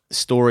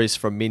stories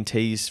from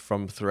mentees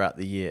from throughout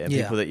the year and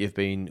people that you've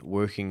been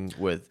working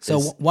with. So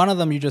one of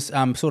them you just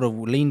sort of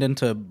leaned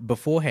into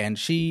beforehand.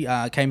 She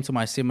came to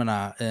my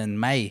seminar in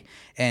May,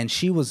 and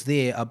she was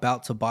there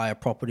about to buy a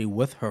property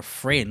with her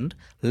friend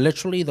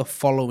literally the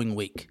following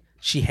week.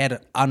 She had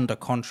it under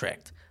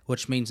contract,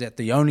 which means that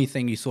the only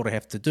thing you sort of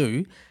have to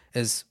do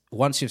is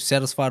once you've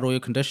satisfied all your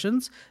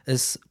conditions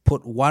is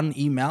put one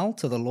email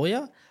to the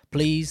lawyer,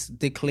 please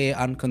declare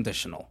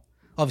unconditional.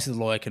 Obviously, the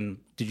lawyer can,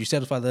 did you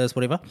satisfy this,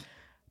 whatever.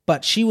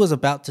 But she was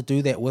about to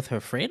do that with her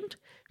friend,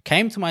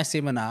 came to my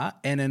seminar,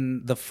 and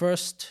in the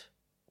first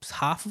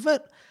half of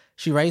it,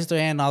 she raised her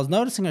hand. I was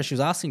noticing her, she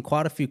was asking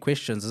quite a few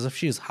questions as if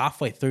she was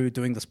halfway through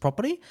doing this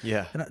property.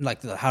 Yeah.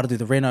 Like how to do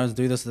the renos,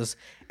 do this.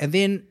 And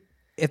then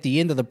at the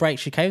end of the break,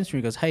 she came to me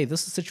and goes, hey,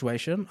 this is the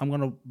situation. I'm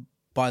going to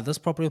buy this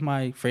property with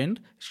my friend.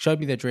 She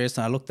showed me the address,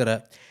 and I looked at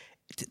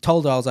it,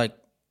 told her, I was like,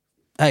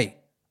 hey,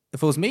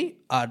 if it was me,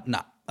 I'd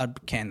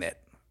can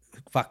that.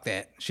 Fuck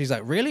that. She's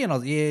like, really? And I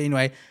was like, yeah,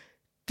 anyway.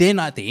 Then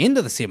at the end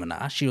of the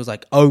seminar, she was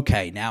like,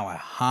 okay, now I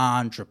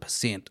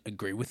 100%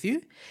 agree with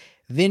you.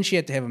 Then she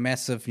had to have a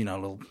massive,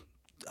 little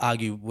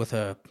argue with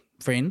her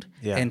friend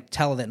and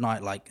tell her that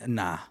night, like,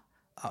 nah,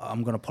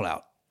 I'm going to pull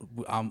out.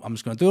 I'm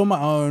just going to do it on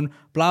my own,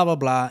 blah, blah,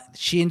 blah.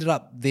 She ended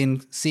up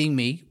then seeing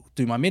me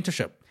do my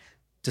mentorship.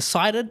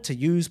 Decided to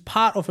use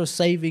part of her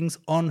savings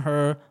on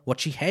her, what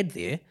she had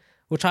there,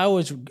 which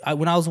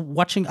when I was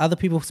watching other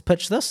people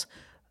pitch this,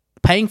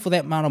 paying for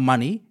that amount of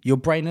money, your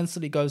brain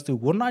instantly goes to,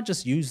 wouldn't I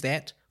just use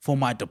that for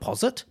my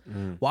deposit?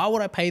 Why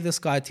would I pay this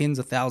guy tens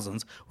of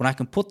thousands when I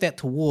can put that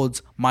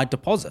towards my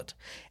deposit?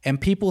 And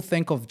people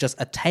think of just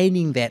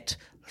attaining that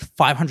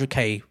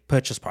 500K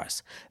purchase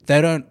price.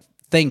 They don't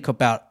think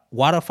about,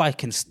 what if I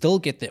can still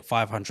get that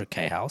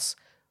 500K house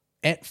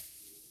at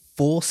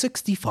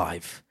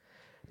 465?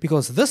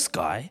 Because this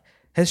guy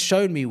has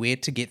shown me where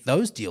to get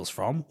those deals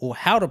from, or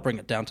how to bring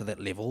it down to that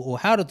level, or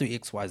how to do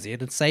X, Y, Z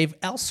and save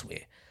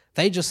elsewhere.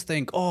 They just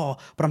think, oh,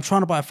 but I'm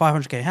trying to buy a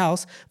 500K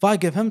house. If I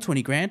give him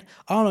 20 grand,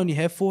 I'll only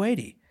have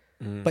 480.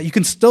 But you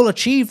can still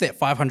achieve that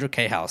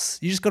 500K house.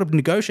 You just got to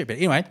negotiate it.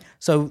 Anyway,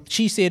 so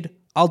she said,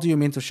 I'll do your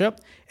mentorship.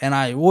 And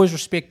I always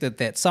respected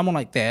that someone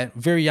like that,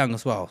 very young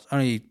as well,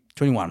 only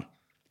 21,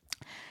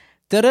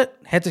 did it,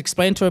 had to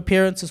explain to her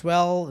parents as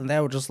well. And they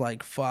were just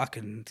like,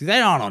 fucking,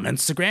 they aren't on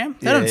Instagram.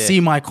 They don't see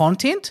my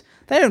content.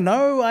 They have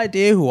no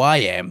idea who I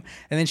am.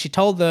 And then she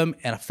told them,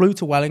 and I flew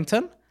to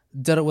Wellington,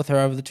 did it with her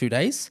over the 2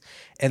 days,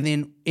 and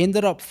then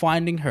ended up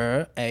finding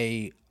her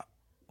a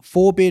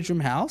 4-bedroom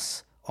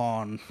house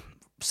on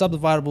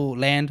subdividable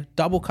land,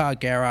 double car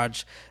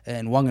garage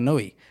in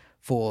Wanganui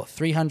for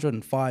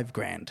 305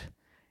 grand.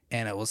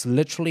 And it was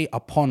literally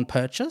upon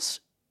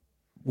purchase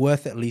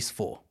worth at least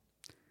 4.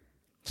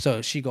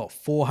 So she got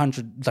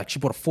 400, like she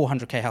bought a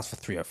 400K house for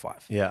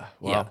 305. Yeah.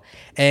 Wow. Yeah.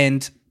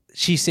 And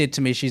she said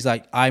to me, she's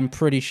like, I'm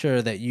pretty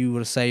sure that you would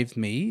have saved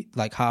me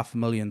like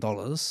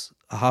 $500,000,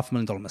 a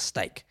 $500,000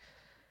 mistake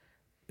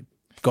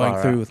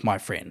going through with my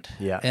friend.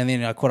 Yeah. And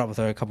then I caught up with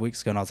her a couple of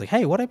weeks ago and I was like,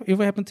 hey,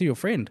 whatever happened to your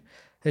friend?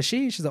 Is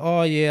she? She's like,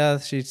 oh yeah,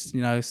 she's,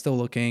 still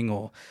looking,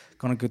 or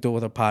gonna go do it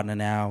with her partner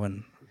now.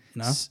 And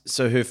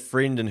So her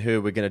friend and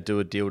her were going to do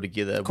a deal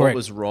together. Correct. What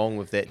was wrong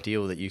with that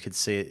deal that you could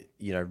see it,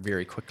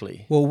 very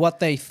quickly? Well, what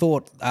they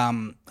thought,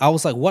 I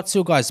was like, what's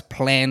your guys'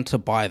 plan to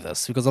buy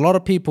this? Because a lot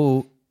of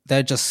people,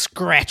 they just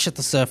scratch at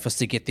the surface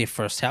to get their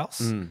first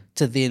house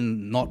to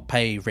then not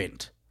pay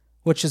rent,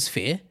 which is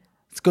fair.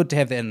 It's good to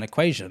have that in an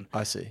equation.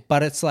 I see.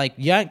 But it's like,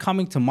 you ain't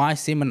coming to my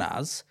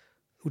seminars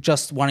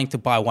just wanting to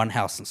buy one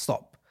house and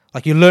stop.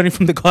 Like, you're learning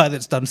from the guy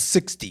that's done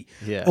 60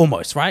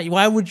 almost, right?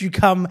 Why would you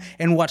come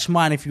and watch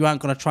mine if you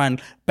aren't going to try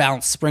and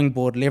bounce,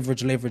 springboard,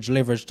 leverage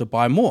to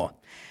buy more?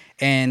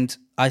 And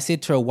I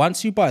said to her,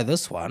 once you buy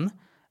this one,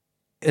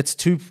 it's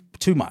too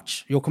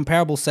much. Your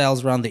comparable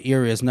sales around the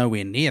area is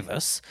nowhere near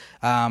this.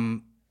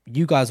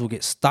 You guys will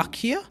get stuck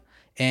here,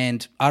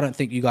 and I don't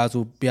think you guys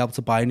will be able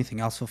to buy anything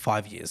else for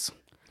 5 years.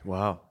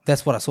 Wow.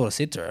 That's what I sort of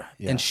said to her.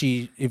 Yeah. And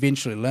she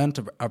eventually learned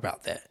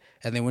about that.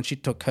 And then when she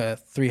took her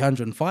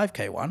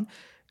 305K one,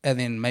 and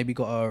then maybe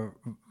got a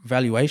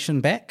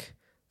valuation back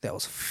that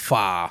was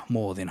far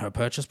more than her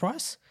purchase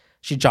price,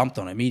 she jumped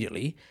on it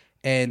immediately,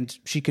 and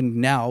she can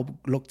now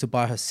look to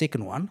buy her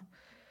second one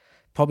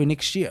probably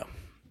next year.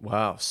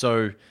 Wow.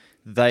 So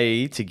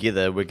they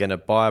together were going to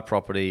buy a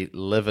property,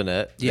 live in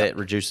it. Yep. That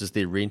reduces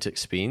their rent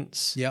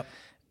expense. Yep.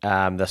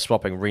 They're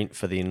swapping rent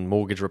for then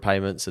mortgage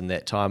repayments in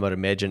that time, I'd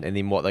imagine, and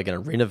then what, they're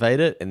going to renovate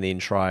it and then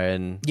try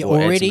and... Yeah,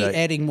 already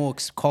adding more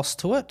cost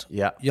to it.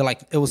 Yeah. You're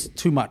like, it was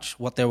too much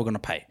what they were going to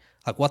pay.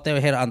 Like, what they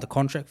had under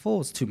contract for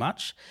was too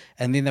much.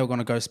 And then they were going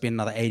to go spend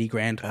another 80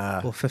 grand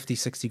or 50,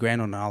 60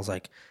 grand on it. And I was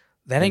like,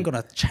 that ain't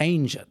going to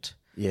change it.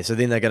 Yeah, so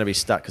then they're going to be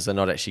stuck because they're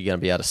not actually going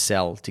to be able to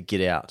sell to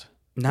get out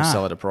or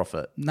sell at a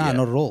profit. Nah,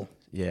 not at all.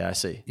 Yeah, I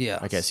see. Yeah.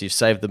 Okay, so you've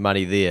saved the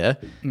money there.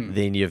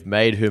 Then you've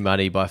made her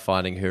money by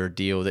finding her a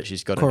deal that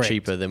she's got it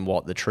cheaper than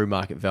what the true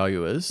market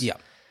value is. Yeah.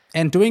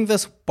 And doing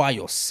this by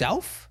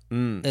yourself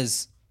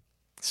is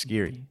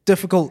scary,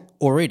 difficult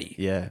already.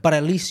 Yeah. But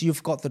at least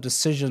you've got the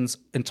decisions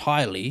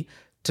entirely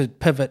to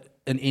pivot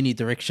in any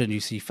direction you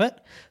see fit.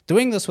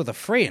 Doing this with a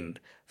friend,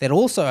 that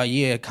also a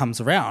year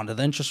comes around and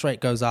the interest rate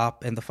goes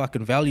up and the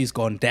fucking value's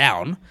gone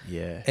down.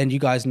 Yeah. And you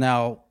guys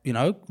now,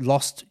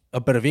 lost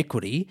a bit of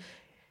equity.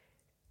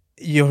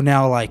 You're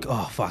now like,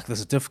 oh, fuck, this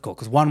is difficult.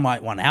 Because one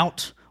might want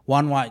out.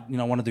 One might,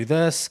 want to do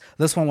this.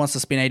 This one wants to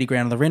spend 80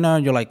 grand on the renter.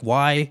 And you're like,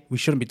 why? We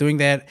shouldn't be doing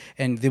that.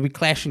 And they'll be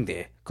clashing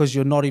there because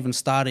you're not even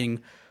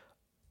starting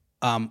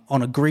on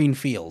a green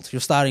field.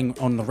 You're starting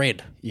on the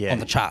red on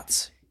the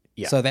charts.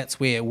 Yeah. So that's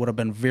where it would have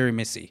been very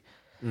messy.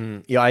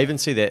 Yeah, I even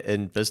see that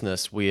in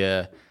business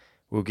where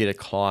we'll get a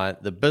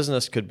client. The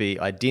business could be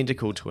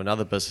identical to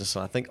another business.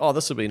 And I think, oh,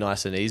 this will be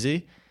nice and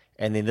easy.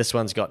 And then this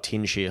one's got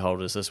 10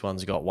 shareholders. This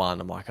one's got 1.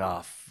 I'm like,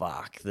 oh,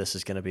 fuck, this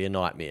is going to be a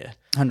nightmare.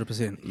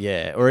 100%.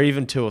 Yeah, or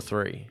even 2 or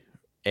 3.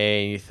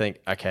 And you think,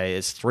 okay,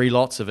 it's 3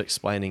 lots of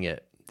explaining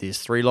it. There's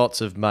 3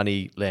 lots of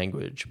money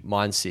language,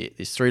 mindset.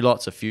 There's 3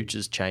 lots of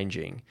futures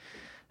changing.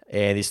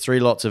 And there's 3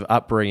 lots of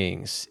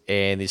upbringings.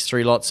 And there's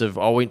 3 lots of,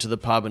 I went to the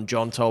pub and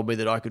John told me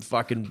that I could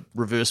fucking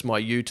reverse my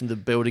ute in the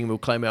building and we'll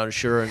claim our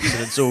insurance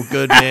and it's all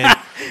good, man.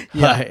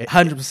 Yeah,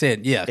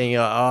 100%, yeah. And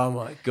you're like, oh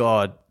my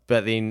God.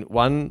 But then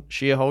one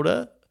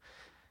shareholder,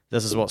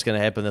 this is what's going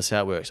to happen. This is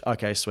how it works.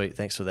 Okay, sweet.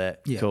 Thanks for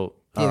that. Yeah. Cool.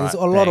 Yeah, there's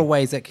a lot of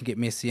ways that can get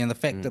messy. And the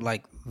fact that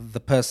like the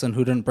person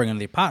who didn't bring in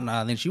their partner,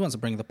 and then she wants to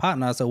bring the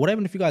partner. So what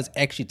happened if you guys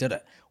actually did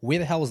it? Where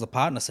the hell is the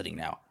partner sitting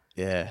now?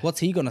 Yeah.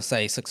 What's he going to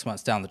say 6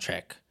 months down the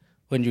track?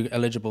 when you're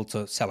eligible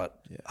to sell it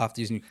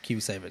after using your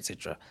KiwiSaver,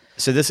 etc.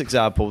 So this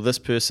example, this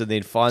person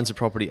then finds a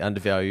property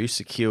undervalued,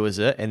 secures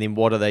it, and then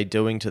what are they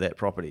doing to that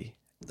property?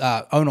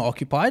 Owner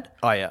occupied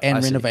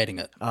and renovating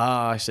it.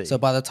 I see. So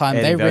by the time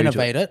Adding they value to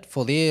renovate it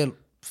for their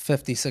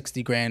 50,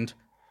 60 grand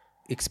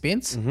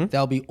expense,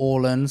 they'll be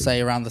all in,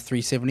 say, around the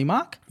 370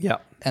 mark. Yeah.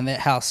 And that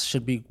house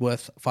should be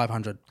worth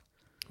 500.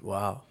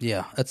 Wow.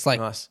 Yeah, it's like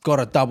Nice. got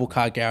a double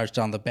car garage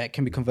down the back,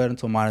 can be converted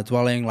into a minor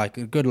dwelling, like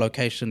a good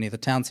location near the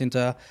town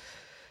centre.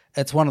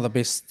 It's one of the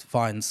best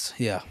finds,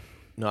 yeah.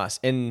 Nice.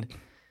 And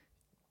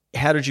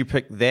how did you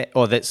pick that?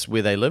 Oh, that's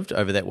where they lived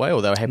over that way,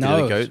 or they were happy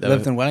to go? They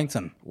lived in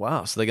Wellington.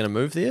 Wow, so they're going to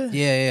move there?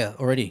 Yeah,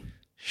 already.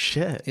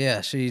 Shit.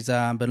 Yeah, she's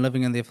been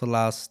living in there for the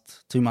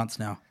last 2 months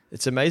now.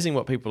 It's amazing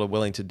what people are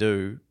willing to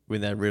do when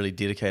they're really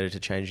dedicated to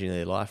changing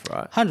their life,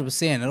 right?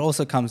 100%. It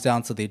also comes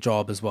down to their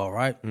job as well,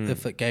 right?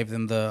 If it gave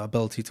them the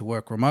ability to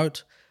work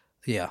remote,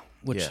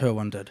 which her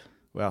one did.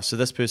 Wow, so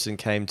this person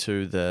came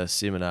to the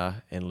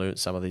seminar and learnt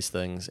some of these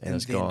things and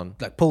is then, gone.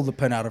 Like pulled the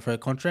pin out of her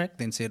contract,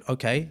 then said,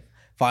 okay,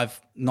 if I'm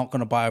not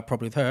going to buy a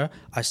property with her,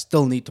 I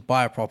still need to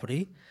buy a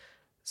property.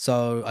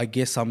 So I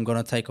guess I'm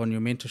going to take on your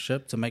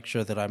mentorship to make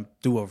sure that I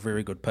do a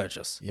very good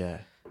purchase. Yeah.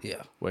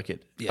 Yeah.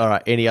 Wicked. Yeah. All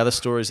right, any other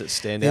stories that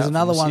stand out? There's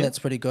another from this one year? that's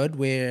pretty good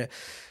where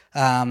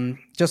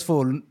just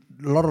for a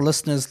lot of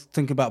listeners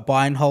thinking about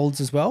buy and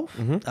holds as well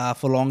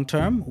for long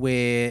term,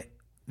 where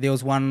there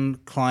was one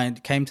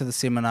client came to the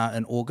seminar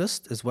in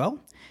August as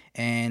well,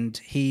 and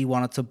he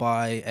wanted to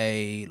buy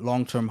a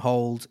long-term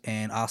hold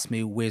and asked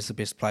me where's the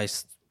best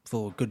place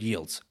for good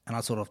yields. And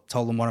I sort of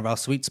told him one of our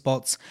sweet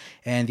spots,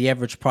 and the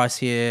average price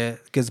here,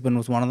 Gisborne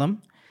was one of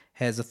them,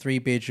 has a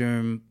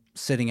 3-bedroom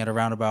sitting at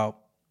around about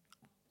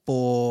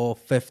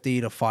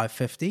 450 to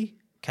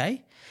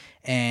 550K,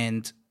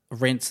 and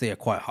rents there are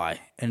quite high,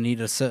 and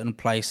need a certain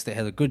place that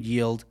has a good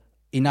yield,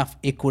 enough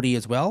equity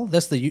as well.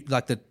 That's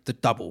the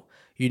double.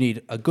 You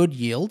need a good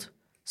yield,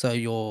 so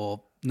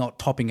you're not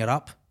topping it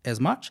up as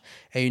much,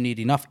 and you need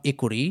enough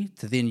equity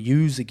to then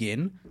use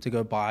again to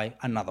go buy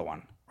another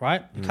one,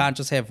 right? You can't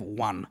just have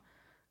one,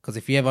 because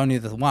if you have only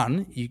the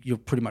one, you're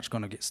pretty much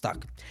going to get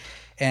stuck.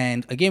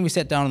 And again, we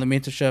sat down on the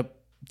mentorship,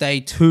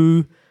 day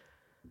 2,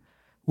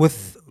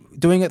 with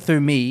doing it through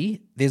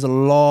me, there's a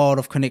lot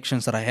of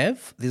connections that I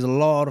have. There's a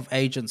lot of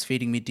agents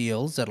feeding me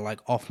deals that are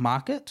like off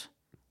market,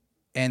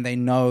 and they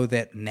know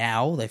that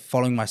now they're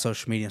following my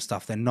social media and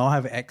stuff. They know I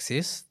have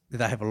access.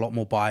 They have a lot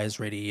more buyers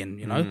ready,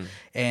 and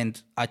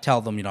and I tell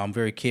them, I'm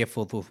very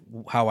careful with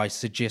how I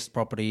suggest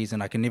properties,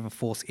 and I can never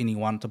force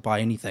anyone to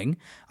buy anything.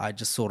 I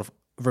just sort of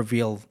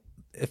reveal,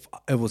 if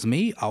it was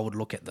me, I would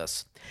look at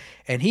this.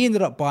 And he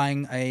ended up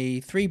buying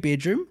a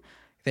 3-bedroom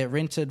that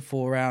rented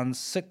for around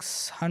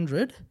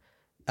 600.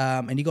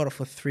 And he got it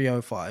for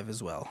 305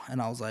 as well.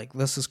 And I was like,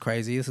 this is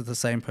crazy. This is the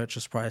same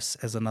purchase price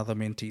as another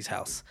mentee's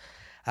house.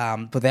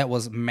 But that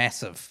was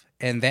massive.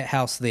 And that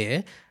house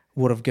there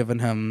would have given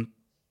him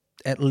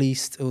at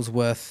least, it was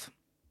worth,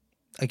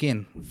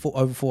 again,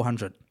 over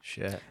 400.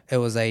 Shit. It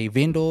was a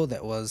vendor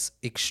that was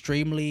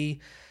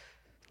extremely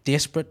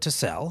desperate to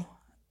sell,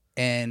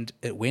 and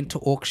it went to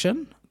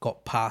auction,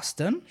 got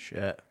passed in.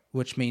 Shit.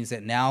 Which means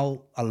that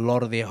now a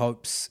lot of their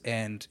hopes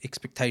and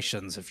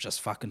expectations have just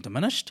fucking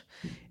diminished.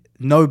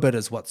 No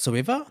bidders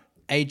whatsoever.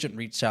 Agent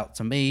reached out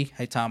to me.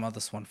 Hey, Tama,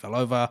 this one fell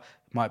over.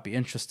 Might be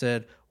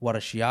interested. What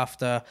is she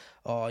after?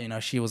 Oh,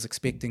 she was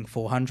expecting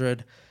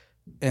 400.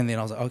 And then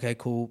I was like, okay,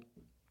 cool.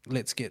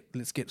 Let's get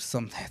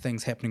some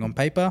things happening on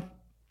paper.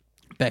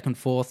 Back and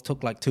forth.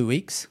 Took like 2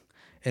 weeks.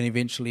 And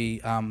eventually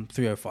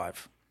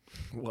 305.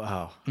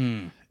 Wow.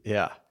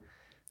 Yeah.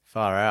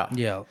 Far out.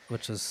 Yeah,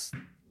 which is,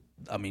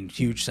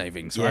 huge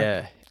savings, right?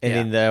 Yeah.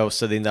 And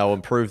then they'll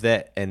improve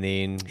that, and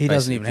then he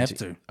doesn't even have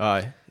to.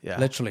 Oh, yeah.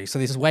 Literally. So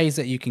there's ways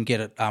that you can get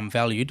it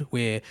valued,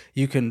 where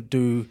you can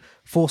do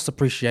forced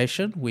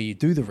appreciation, where you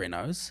do the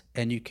renos,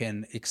 and you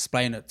can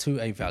explain it to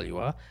a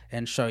valuer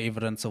and show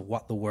evidence of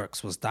what the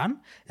works was done,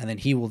 and then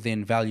he will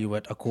then value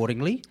it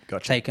accordingly.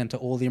 Gotcha. Take into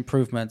all the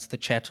improvements, the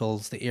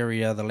chattels, the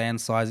area, the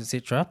land size,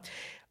 etc.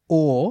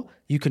 Or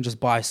you can just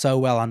buy so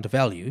well under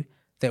value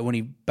that when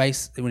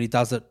he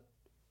does it,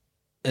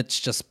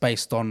 it's just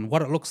based on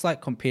what it looks like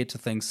compared to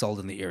things sold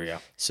in the area.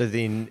 So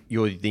then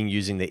you're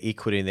using the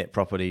equity in that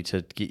property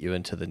to get you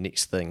into the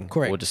next thing.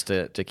 Correct. Or just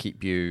to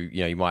keep you,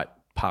 you might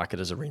park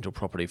it as a rental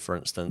property, for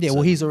instance. Yeah,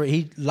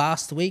 well,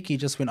 last week he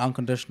just went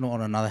unconditional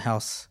on another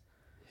house.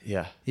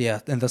 Yeah.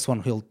 Yeah, and this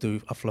one he'll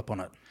do a flip on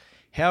it.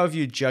 How have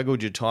you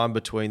juggled your time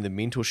between the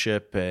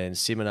mentorship and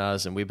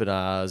seminars and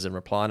webinars and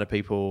replying to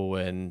people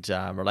and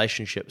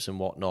relationships and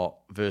whatnot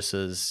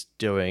versus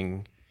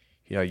doing,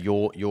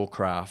 your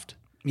craft?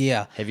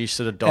 Yeah. Have you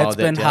sort of dialed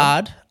that down? It's been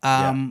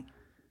hard.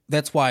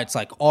 That's why it's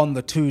like on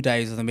the 2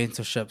 days of the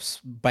mentorships,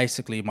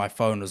 basically my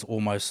phone is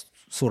almost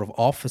sort of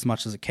off as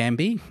much as it can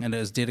be, and it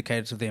is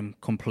dedicated to them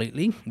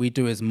completely. We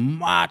do as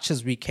much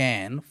as we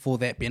can for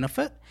that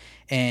benefit.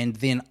 And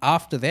then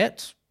after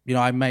that,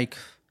 I make,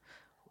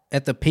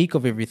 at the peak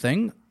of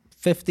everything,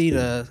 50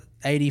 to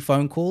 80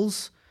 phone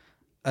calls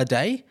a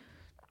day.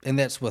 And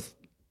that's with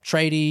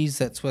tradies,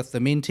 that's with the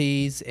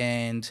mentees,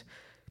 and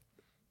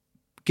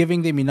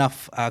giving them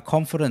enough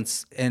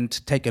confidence and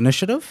to take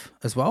initiative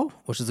as well,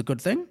 which is a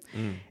good thing.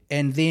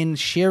 And then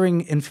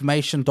sharing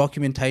information,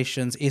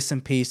 documentations,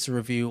 S&Ps to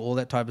review, all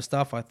that type of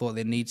stuff. I thought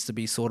there needs to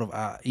be sort of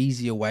an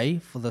easier way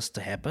for this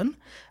to happen.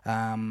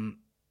 And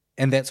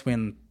that's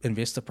when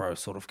Investor Pro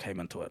sort of came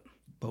into it.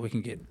 But we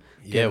can get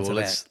into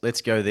that.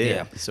 let's go there.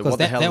 Yeah. So what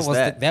the hell is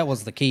that? That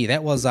was the key.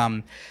 That was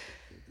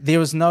there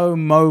was no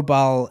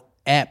mobile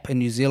app in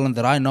New Zealand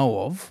that I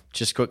know of.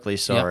 Just quickly,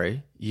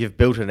 sorry. You've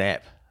built an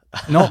app.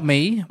 Not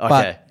me,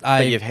 Okay,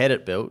 but you've had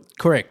it built.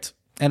 Correct.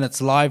 And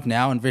it's live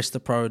now,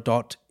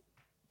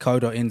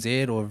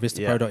 investorpro.co.nz or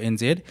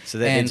investorpro.nz. So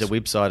that needs a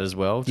website as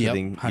well. Yep,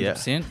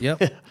 100%. Yeah.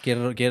 Yep. Get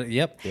it,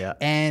 yep. Yeah.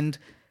 And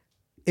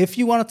if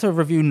you wanted to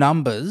review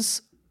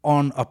numbers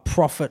on a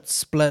profit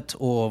split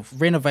or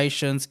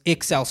renovations,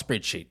 Excel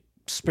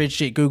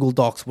spreadsheet, Google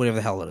Docs, whatever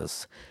the hell it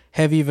is.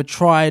 Have you ever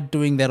tried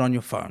doing that on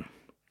your phone?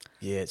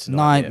 Yeah, it's a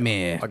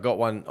nightmare. I got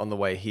one on the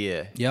way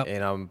here. Yep.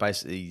 And I'm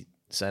basically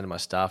saying to my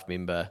staff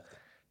member,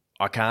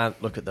 I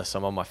can't look at this.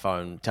 I'm on my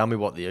phone. Tell me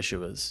what the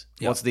issue is.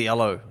 Yep. What's the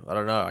yellow? I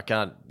don't know.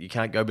 You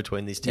can't go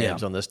between these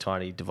tabs on this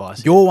tiny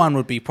device. Your one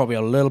would be probably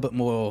a little bit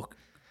more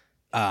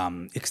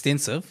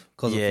extensive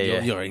because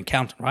you're an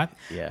accountant, right?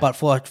 Yeah. But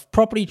for a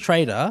property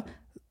trader,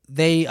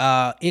 they're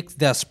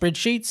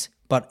spreadsheets,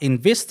 but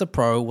Investor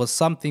Pro was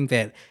something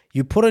that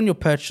you put in your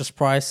purchase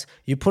price,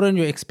 you put in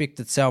your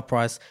expected sale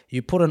price,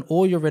 you put in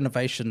all your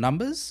renovation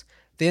numbers,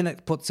 then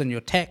it puts in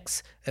your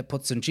tax, it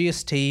puts in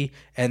GST,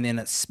 and then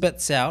it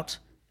spits out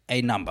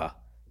a number.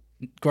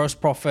 Gross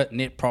profit,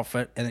 net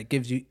profit, and it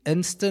gives you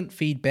instant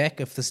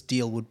feedback if this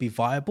deal would be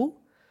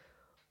viable,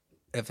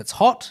 if it's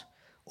hot,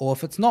 or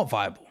if it's not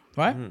viable,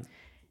 right?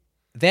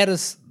 That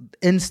is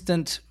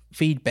instant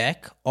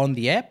feedback on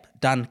the app,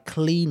 done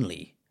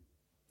cleanly,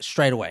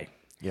 straight away.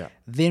 Yeah.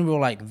 Then we were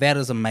like, that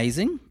is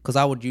amazing, because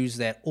I would use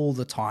that all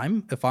the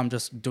time if I'm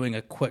just doing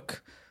a quick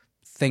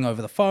thing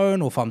over the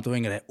phone, or if I'm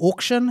doing it at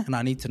auction and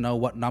I need to know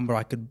what number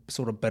I could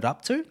sort of bid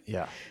up to.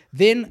 Yeah.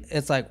 Then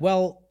it's like,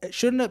 well,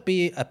 shouldn't it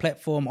be a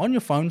platform on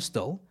your phone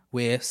still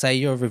where, say,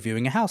 you're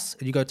reviewing a house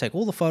and you go take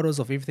all the photos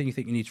of everything you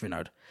think you need to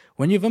renovate.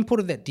 When you've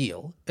inputted that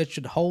deal, it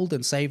should hold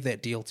and save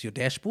that deal to your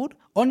dashboard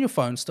on your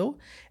phone still,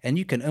 and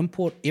you can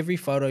import every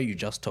photo you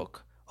just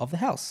took of the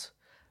house.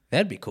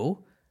 That'd be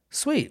cool.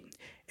 Sweet.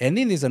 And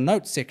then there's a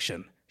notes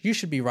section. You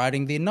should be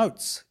writing their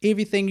notes.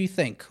 Everything you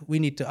think. We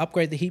need to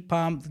upgrade the heat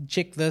pump,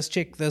 check this,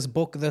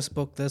 book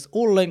this,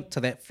 all linked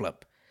to that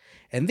flip.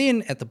 And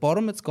then at the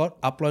bottom, it's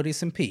got upload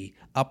S&P,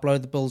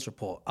 upload the bills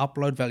report,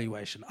 upload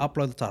valuation,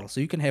 upload the title.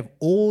 So you can have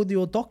all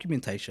your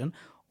documentation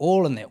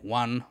all in that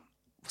one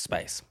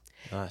space.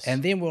 Nice.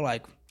 And then we're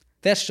like,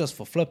 that's just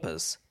for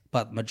flippers.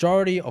 But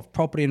majority of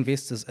property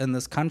investors in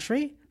this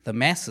country, the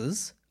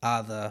masses,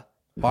 are the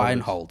buy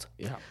and hold.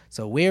 Yeah.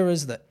 So where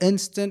is the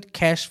instant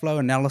cash flow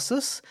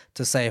analysis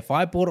to say, if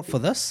I bought it for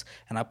this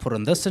and I put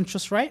in this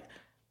interest rate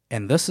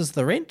and this is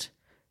the rent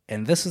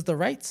and this is the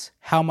rates,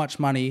 how much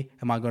money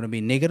am I going to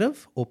be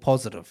negative or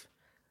positive?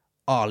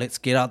 Oh, let's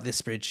get out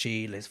this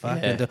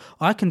spreadsheet.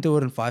 I can do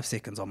it in 5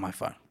 seconds on my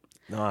phone.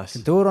 Nice.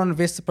 Do it on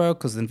Investor Pro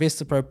because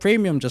Investor Pro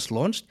Premium just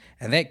launched,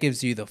 and that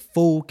gives you the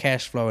full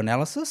cash flow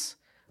analysis,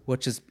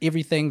 which is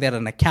everything that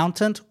an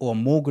accountant or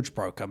mortgage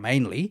broker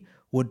mainly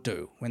would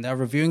do. When they're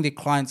reviewing their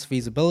client's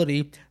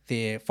feasibility,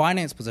 their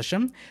finance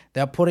position,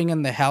 they're putting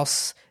in the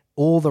house,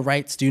 all the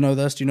rates. Do you know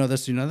this? Do you know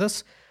this? Do you know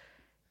this?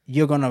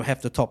 You're going to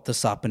have to top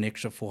this up an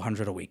extra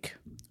 $400 a week,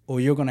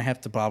 or you're going to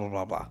have to blah, blah,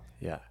 blah, blah.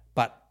 Yeah.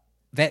 But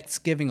that's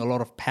giving a lot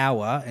of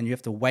power, and you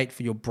have to wait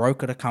for your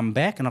broker to come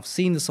back. And I've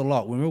seen this a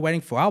lot. When we're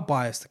waiting for our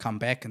buyers to come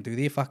back and do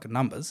their fucking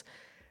numbers,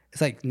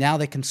 it's like now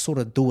they can sort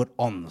of do it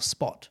on the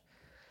spot.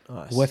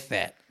 Nice. With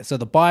that. So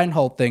the buy and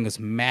hold thing is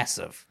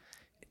massive.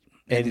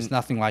 And there's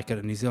nothing like it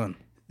in New Zealand.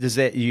 Does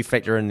that you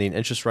factor in the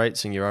interest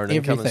rates and your own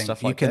income and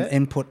stuff like that? You can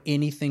input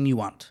anything you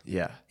want.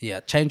 Yeah. Yeah.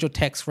 Change your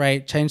tax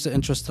rate, change the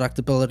interest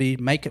deductibility,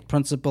 make it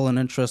principal and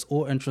interest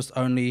or interest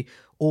only,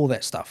 all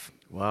that stuff.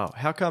 Wow.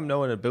 How come no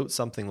one had built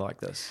something like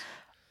this?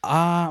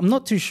 I'm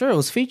not too sure. It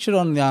was featured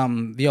on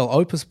the old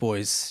Opus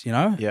Boys, you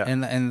know? Yeah.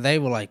 And they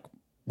were like,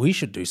 we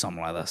should do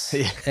something like this.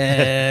 Yeah.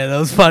 And it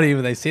was funny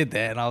when they said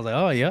that. And I was like,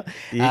 oh, yeah.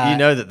 You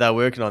know that they're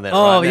working on that right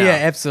now. Oh, yeah,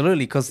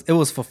 absolutely. Because it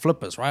was for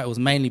flippers, right? It was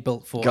mainly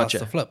built for us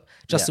to flip.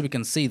 Just so we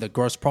can see the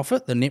gross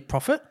profit, the net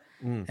profit.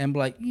 And be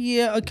like,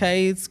 yeah,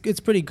 okay, it's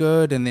pretty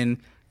good. And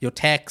then your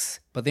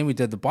tax. But then we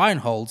did the buy and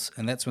holds.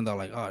 And that's when they're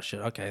like, oh,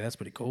 shit, okay, that's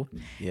pretty cool.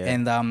 Yeah.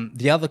 And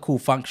the other cool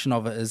function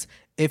of it is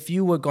if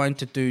you were going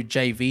to do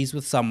JVs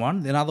with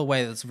someone, the other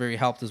way that's very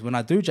helped is when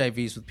I do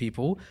JVs with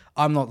people,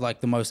 I'm not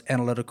like the most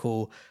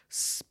analytical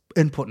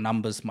input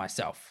numbers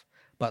myself.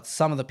 But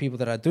some of the people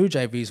that I do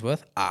JVs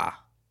with are,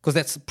 because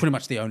that's pretty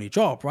much the only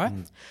job, right?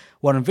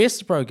 What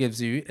Investor Pro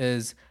gives you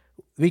is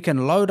we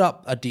can load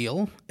up a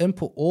deal,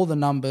 input all the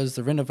numbers,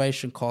 the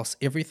renovation costs,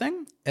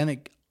 everything, and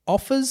it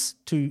offers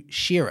to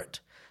share it.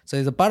 So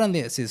there's a button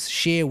there that says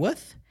share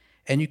with,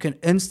 and you can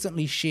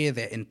instantly share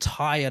their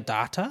entire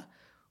data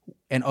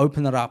and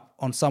open it up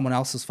on someone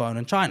else's phone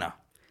in China.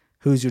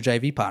 who's your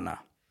JV partner?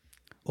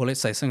 Or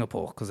let's say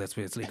Singapore, because that's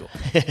where it's legal,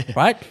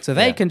 right? So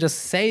they can just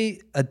say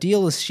a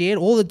deal is shared,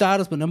 all the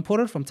data's been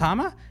imported from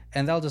Tama,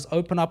 and they'll just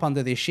open up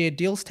under their shared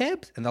deals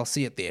tab, and they'll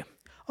see it there.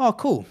 Oh,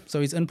 cool.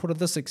 So he's inputted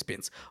this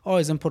expense. Oh,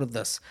 he's inputted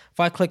this. If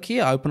I click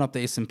here, I open up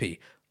the S&P,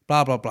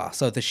 blah, blah, blah.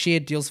 So the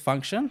shared deals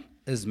function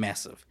is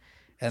massive.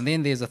 And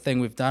then there's a thing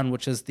we've done,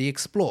 which is the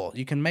explore.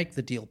 You can make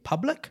the deal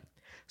public.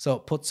 So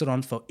it puts it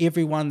on for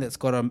everyone that's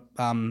got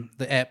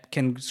the app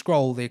can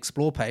scroll the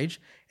explore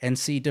page and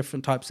see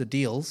different types of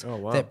deals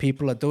that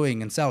people are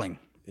doing and selling.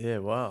 Yeah,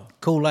 wow.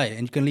 Cool, eh?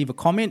 And you can leave a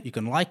comment, you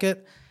can like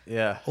it.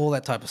 Yeah. All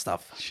that type of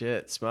stuff.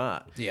 Shit,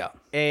 smart. Yeah.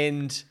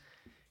 And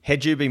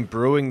had you been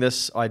brewing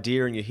this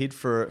idea in your head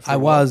for I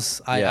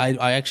was.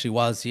 I actually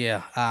was,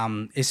 yeah.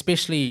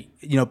 Especially,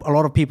 a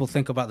lot of people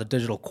think about the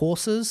digital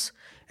courses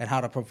and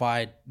how to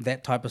provide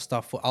that type of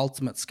stuff for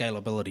ultimate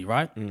scalability,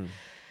 right?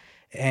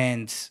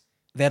 And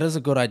that is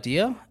a good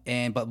idea.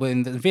 But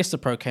when the Investor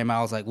Pro came out,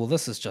 I was like, well,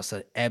 this is just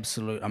an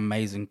absolute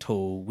amazing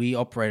tool. We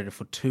operated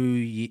for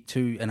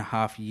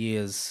 2.5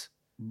 years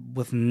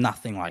with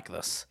nothing like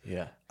this.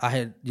 Yeah.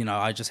 I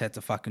just had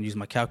to fucking use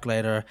my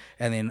calculator,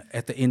 and then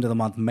at the end of the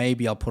month,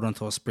 maybe I'll put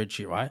into a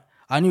spreadsheet, right?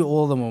 I knew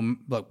all of them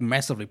were like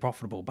massively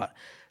profitable, but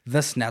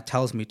this now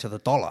tells me to the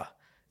dollar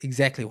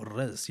exactly what it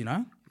is,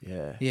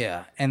 Yeah.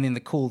 Yeah. And then the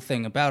cool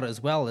thing about it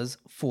as well is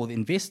for the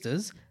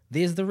investors,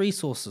 there's the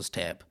resources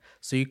tab.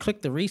 So you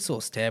click the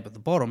resource tab at the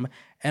bottom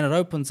and it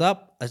opens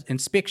up an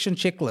inspection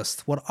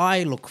checklist, what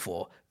I look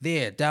for.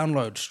 There,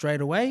 download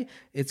straight away.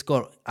 It's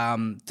got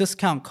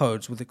discount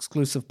codes with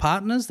exclusive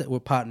partners that we're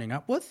partnering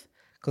up with,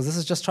 because this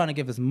is just trying to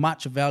give as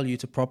much value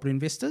to property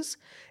investors.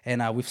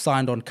 And we've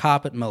signed on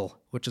Carpet Mill,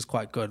 which is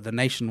quite good, the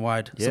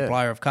nationwide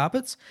supplier of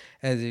carpets,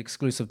 as the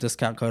exclusive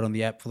discount code on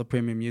the app for the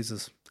premium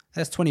users.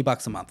 That's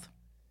 $20 a month.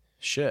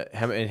 Shit.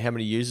 How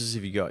many users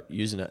have you got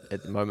using it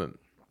at the moment?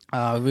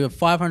 We have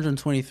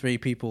 523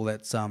 people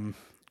that's on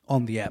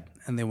the app,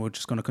 and then we're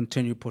just going to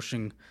continue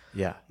pushing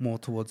more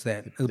towards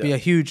that. It'll be a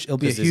huge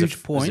point.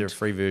 Is there a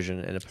free version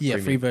and a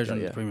premium? Free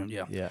version and premium,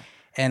 yeah.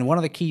 And one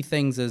of the key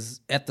things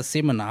is at the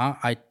seminar,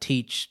 I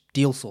teach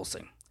deal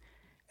sourcing.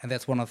 And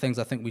that's one of the things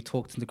I think we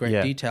talked into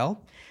great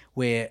detail,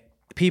 where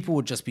people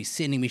would just be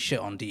sending me shit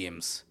on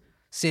DMs,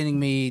 sending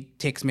me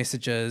text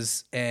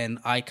messages, and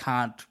I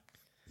can't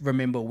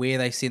remember where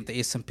they sent the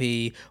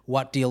S&P,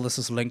 what deal this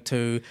is linked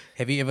to.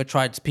 Have you ever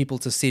tried people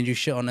to send you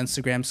shit on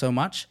Instagram so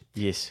much?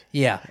 Yes.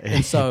 Yeah.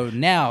 And so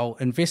now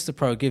Investor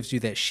Pro gives you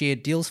that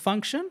shared deals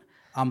function.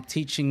 I'm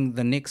teaching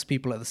the next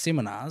people at the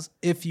seminars,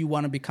 if you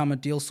want to become a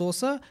deal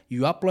sourcer,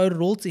 you upload it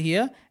all to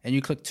here and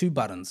you click 2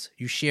 buttons.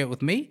 You share it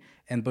with me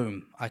and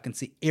boom, I can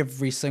see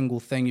every single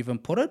thing you've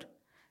inputted,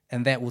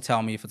 and that will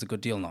tell me if it's a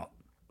good deal or not.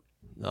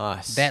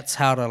 Nice. That's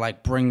how to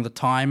bring the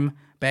time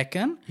back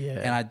in. Yeah.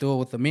 And I do it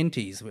with the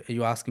mentees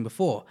you were asking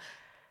before.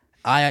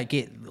 I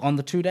get on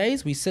the 2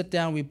 days, we sit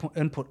down, we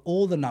input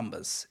all the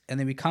numbers, and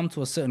then we come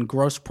to a certain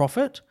gross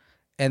profit,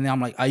 and then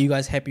I'm like, are you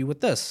guys happy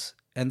with this?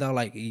 And they're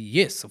like,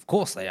 yes, of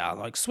course they are.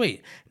 Like,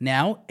 sweet.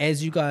 Now,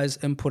 as you guys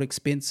input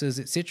expenses,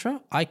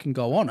 etc., I can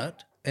go on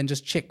it and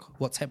just check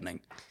what's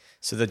happening.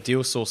 So the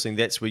deal sourcing,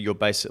 that's where you're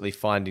basically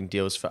finding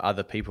deals for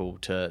other people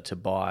to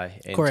buy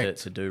and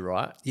to do,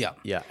 right? Yeah.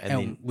 Yeah. And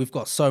then we've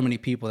got so many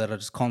people that are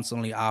just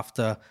constantly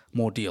after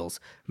more deals.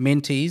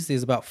 Mentees,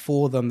 there's about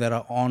 4 of them that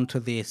are on to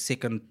their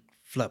second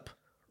flip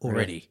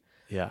already.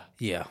 Yeah.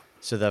 Yeah.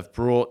 So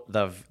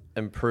they've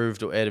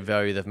improved or added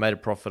value, they've made a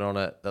profit on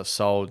it, they've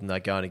sold, and they're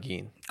going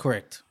again.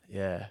 Correct.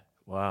 Yeah.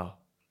 Wow.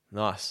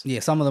 Nice.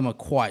 Yeah, some of them are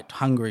quite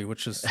hungry,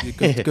 which is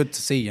good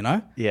to see,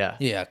 Yeah.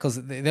 Yeah, because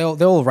they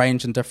all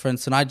range in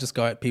difference, and I just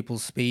go at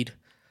people's speed.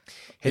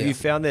 Have you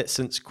found that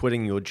since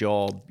quitting your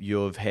job,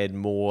 you've had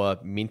more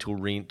mental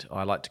rent,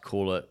 I like to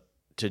call it,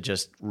 to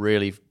just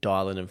really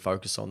dial in and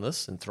focus on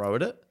this and throw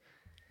at it?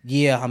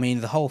 Yeah, I mean,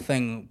 the whole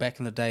thing back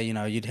in the day,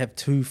 you'd have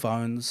 2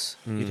 phones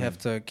you'd have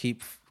to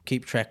keep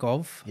track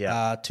of,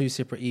 2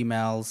 separate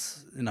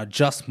emails,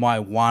 just my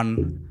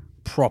one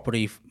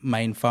property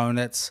main phone.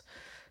 That's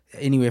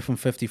anywhere from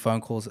 50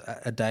 phone calls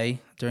a day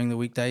during the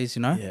weekdays,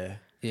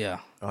 Yeah.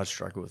 I'd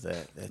struggle with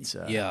that. That's so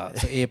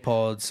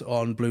AirPods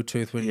on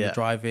Bluetooth when you're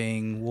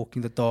driving,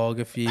 walking the dog,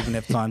 if you even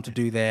have time to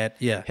do that.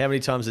 Yeah. How many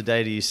times a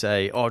day do you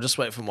say, "Oh, just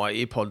wait for my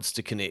AirPods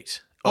to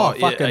connect"?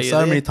 Fucking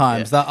so many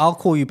times. The I'll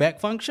call you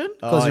back function,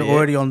 because you're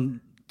already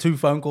on 2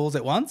 phone calls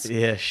at once.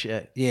 Yeah,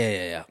 shit.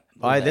 Yeah.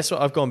 That's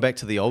what I've gone back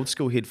to the old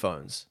school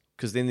headphones,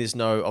 because then there's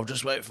I'll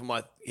just wait for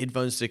my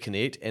headphones to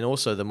connect, and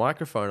also the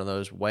microphone on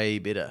those way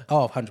better.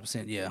 Oh,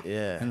 100%, yeah.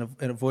 Yeah.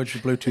 And avoids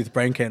your Bluetooth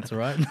brain cancer,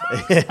 right?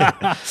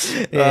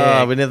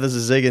 Whenever there's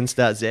a zig and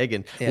start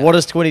zagging. Yeah. What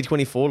does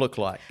 2024 look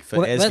like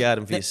for Asgard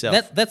and for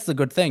yourself? That's the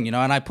good thing, and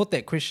I put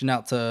that question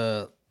out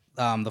to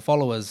the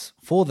followers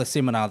for the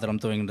seminar that I'm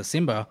doing in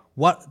December.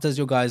 What does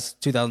your guys'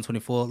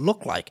 2024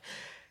 look like?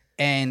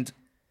 And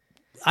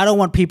I don't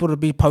want people to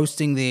be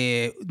posting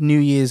their New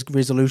Year's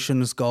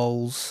resolutions,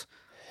 goals.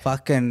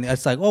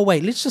 It's like, oh,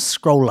 wait, let's just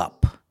scroll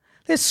up.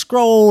 let's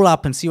scroll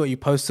up and see what you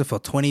posted for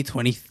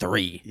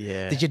 2023.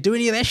 Yeah. Did you do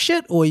any of that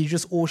shit, or are you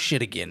just all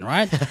shit again,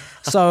 right?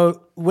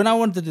 So when I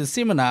wanted to do the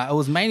seminar, it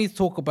was mainly to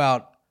talk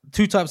about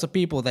two types of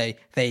people.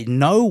 They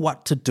know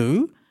what to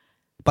do,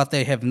 but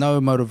they have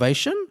no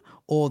motivation,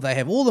 or they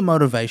have all the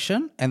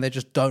motivation and they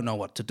just don't know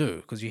what to do,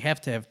 because you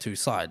have to have two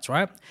sides,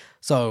 right?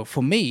 So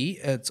for me,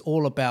 it's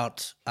all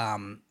about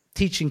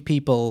teaching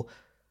people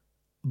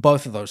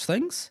both of those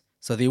things.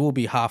 So there will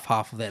be half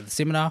of that in the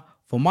seminar.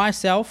 For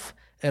myself,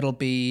 it'll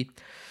be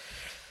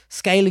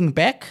scaling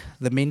back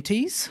the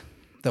mentees,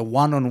 the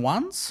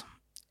one-on-ones,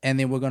 and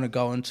then we're going to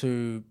go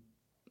into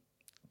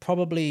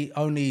probably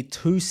only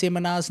 2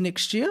 seminars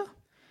next year,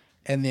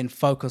 and then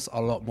focus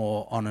a lot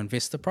more on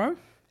Investor Pro.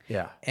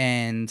 Yeah.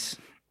 And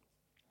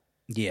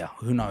yeah,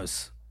 who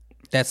knows?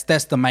 That's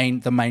the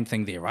main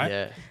thing there, right?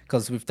 Yeah.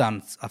 Because I've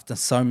done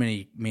so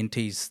many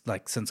mentees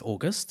like since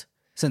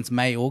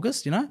May,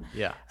 August, you know?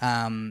 Yeah.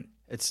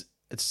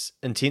 It's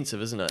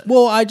intensive, isn't it?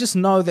 Well, I just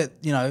know that,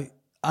 you know,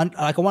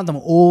 I want them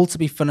all to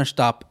be finished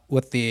up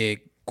with their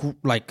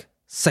like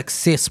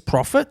success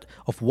profit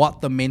of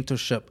what the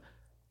mentorship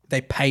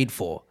they paid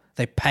for.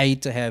 They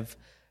paid to have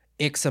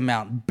X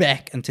amount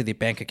back into their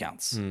bank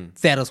accounts.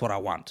 That is what I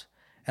want.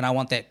 And I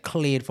want that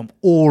cleared from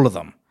all of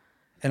them.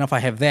 And if I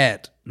have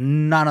that,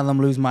 none of them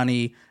lose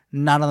money.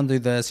 None of them do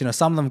this. You know,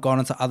 some of them have gone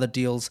into other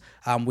deals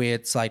where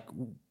it's like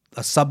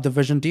a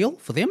subdivision deal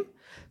for them.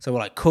 So we're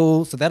like,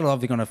 cool. So that'll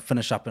obviously going to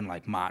finish up in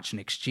like March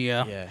next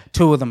year. Yeah.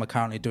 2 of them are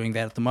currently doing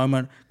that at the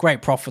moment.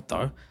 Great profit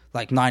though,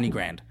 like 90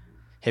 grand.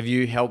 Have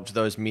you helped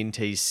those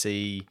mentees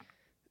see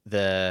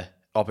the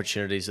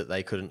opportunities that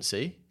they couldn't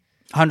see?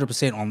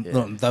 100%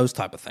 on those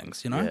type of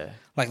things, you know? Yeah.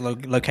 Like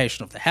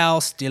location of the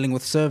house, dealing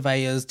with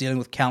surveyors, dealing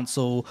with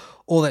council,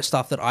 all that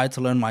stuff that I had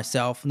to learn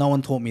myself. No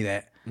one taught me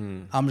that.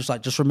 I'm just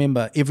like, just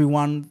remember,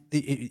 anyone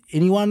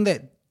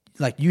that,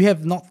 like, you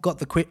have not got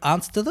the quick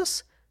answer to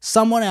this,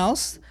 someone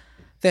else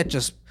that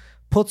just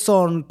puts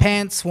on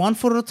pants 1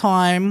 foot at a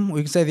time,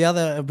 we can say the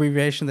other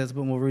abbreviation that's a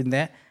bit more rude than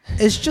that,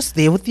 is just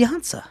there with the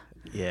answer.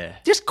 Yeah.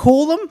 Just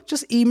call them,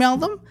 just email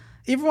them.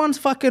 Everyone's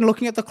fucking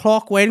looking at the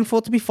clock, waiting for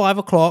it to be 5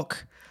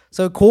 o'clock.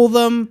 So call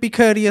them, be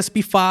courteous,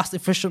 be fast,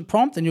 efficient,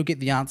 prompt, and you'll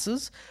get the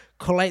answers.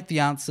 Collate the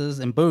answers,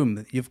 and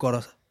boom, you've got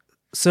a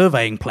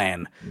surveying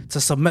plan to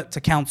submit to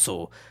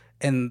council.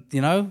 And, you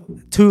know,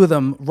 2 of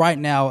them right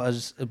now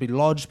it'll be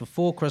lodged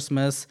before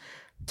Christmas.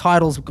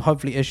 Titles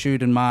hopefully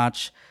issued in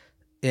March.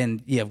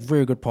 And, yeah,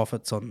 very good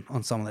profits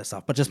on some of that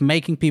stuff. But just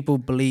making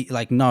people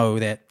know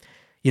that,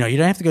 you know, you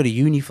don't have to go to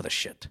uni for this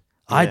shit.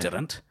 Yeah. I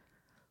didn't.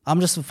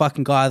 I'm just a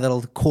fucking guy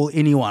that'll call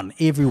everyone,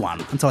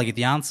 until I get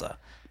the answer.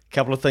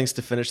 Couple of things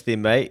to finish there,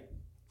 mate.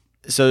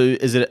 So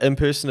is it an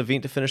in-person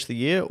event to finish the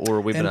year or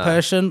a webinar? In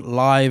person,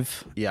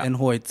 live, in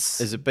Hoyts.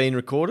 Is it being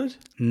recorded?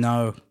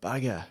 No.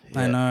 Bugger.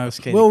 Yeah, I know.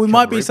 Well, there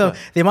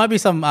might be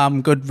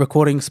some good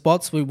recording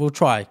spots. We will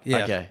try.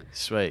 Yeah. Okay,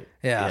 sweet.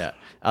 Yeah.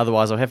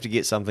 Otherwise, I'll have to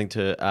get something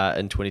to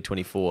in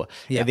 2024.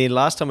 Yeah. And then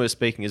last time we were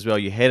speaking as well,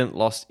 you hadn't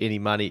lost any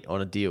money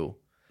on a deal.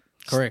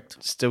 Correct.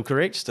 Still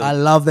correct? Still. I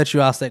love that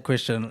you asked that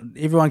question.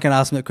 Everyone can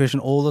ask me that question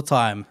all the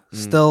time.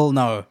 Still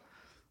no.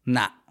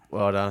 Nah.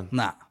 Well done.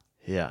 Nah.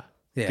 Yeah.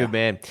 Yeah. Good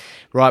man.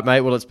 Right,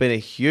 mate. Well, it's been a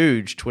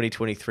huge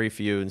 2023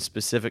 for you, and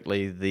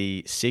specifically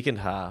the second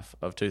half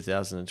of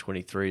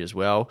 2023 as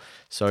well.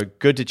 So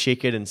good to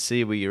check in and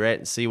see where you're at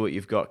and see what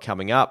you've got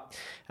coming up.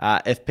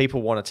 If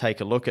people want to take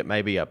a look at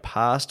maybe a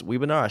past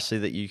webinar, I see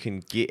that you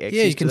can get access to those.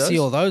 Yeah, you can see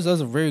all those.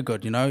 Those are very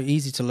good, you know,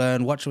 easy to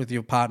learn. Watch it with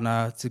your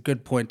partner. It's a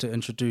good point to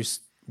introduce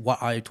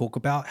what I talk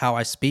about, how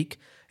I speak,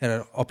 and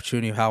an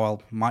opportunity of how I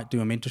might do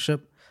a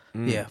mentorship.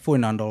 Yeah,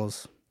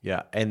 $49.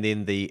 Yeah, and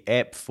then the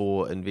app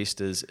for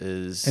investors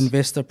is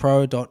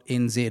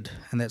investorpro.nz,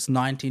 and that's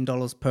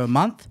 $19 per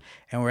month.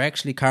 And we're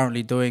actually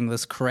currently doing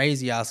this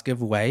crazy ass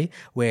giveaway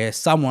where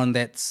someone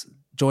that's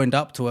joined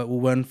up to it will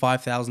win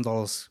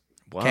 $5,000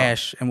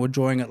 cash, and we're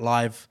drawing it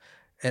live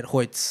at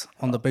Hoyts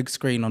on the big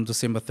screen on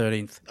December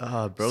 13th.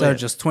 Oh, brilliant.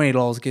 So just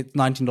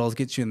 $19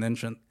 gets you in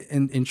the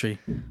entry.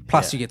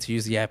 Plus you get to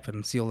use the app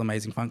and see all the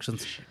amazing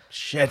functions.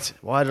 Shit,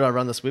 why did I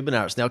run this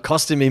webinar? It's now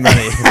costing me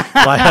money.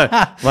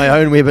 my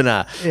own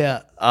webinar.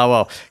 Yeah. Oh,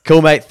 well.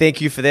 Cool, mate.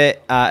 Thank you for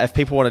that. If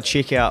people want to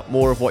check out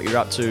more of what you're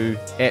up to,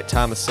 at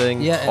Tama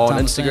Singh on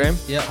Tama Instagram.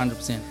 Singh. Yeah,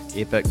 100%.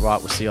 Epic. Right,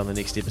 we'll see you on the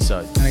next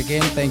episode. And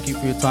again, thank you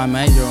for your time,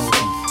 mate. You're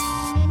awesome.